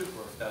wood,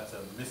 or if that's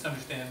a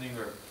misunderstanding,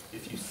 or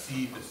if you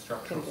see the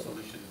structural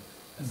solution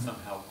as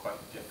somehow quite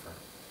different.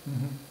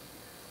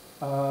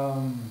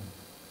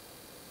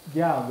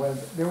 Yeah, well,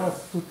 there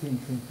was 2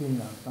 things in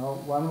Finland. Now,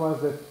 one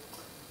was that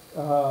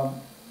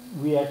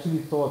we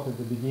actually thought at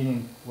the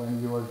beginning,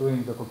 when we were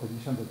doing the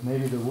competition, that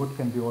maybe the wood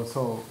can be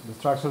also, the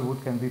structural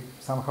wood can be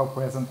somehow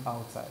present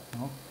outside.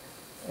 No?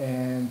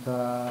 And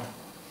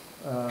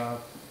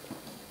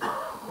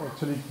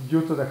actually,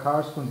 due to the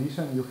harsh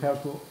condition, you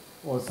have to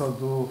also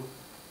do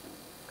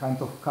kind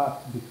of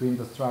cut between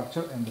the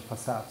structure and the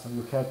facade. So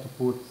you have to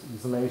put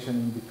insulation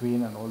in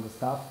between and all the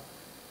stuff.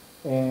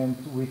 And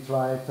we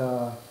tried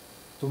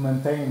to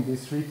maintain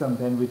this rhythm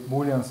then with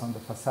mullions on the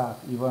facade,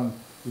 even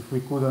if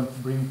we couldn't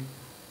bring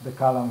the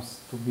columns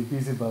to be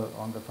visible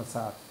on the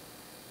facade.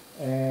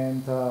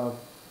 And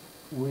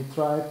we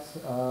tried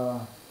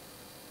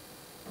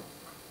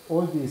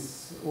all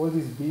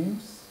these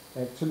beams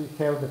actually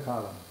have the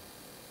column.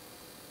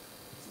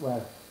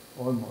 Well,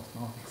 almost,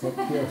 no, except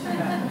here.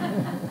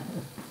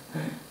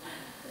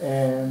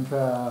 And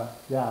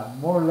yeah,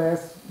 more or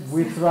less,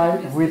 we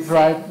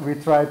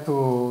try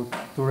to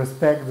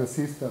respect the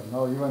system.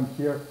 No, even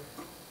here,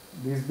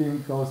 this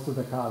beam goes to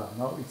the column.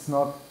 No, it's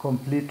not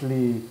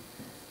completely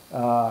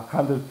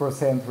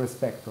 100%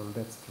 respectful.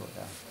 That's true.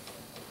 Yeah.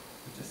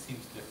 It just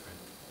seems different.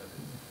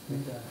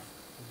 But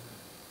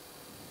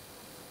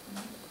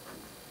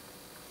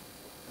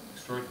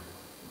extraordinary.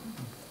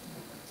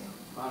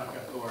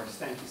 Mónica, Boris,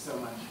 thank you so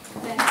much.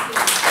 Thank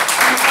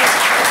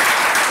you.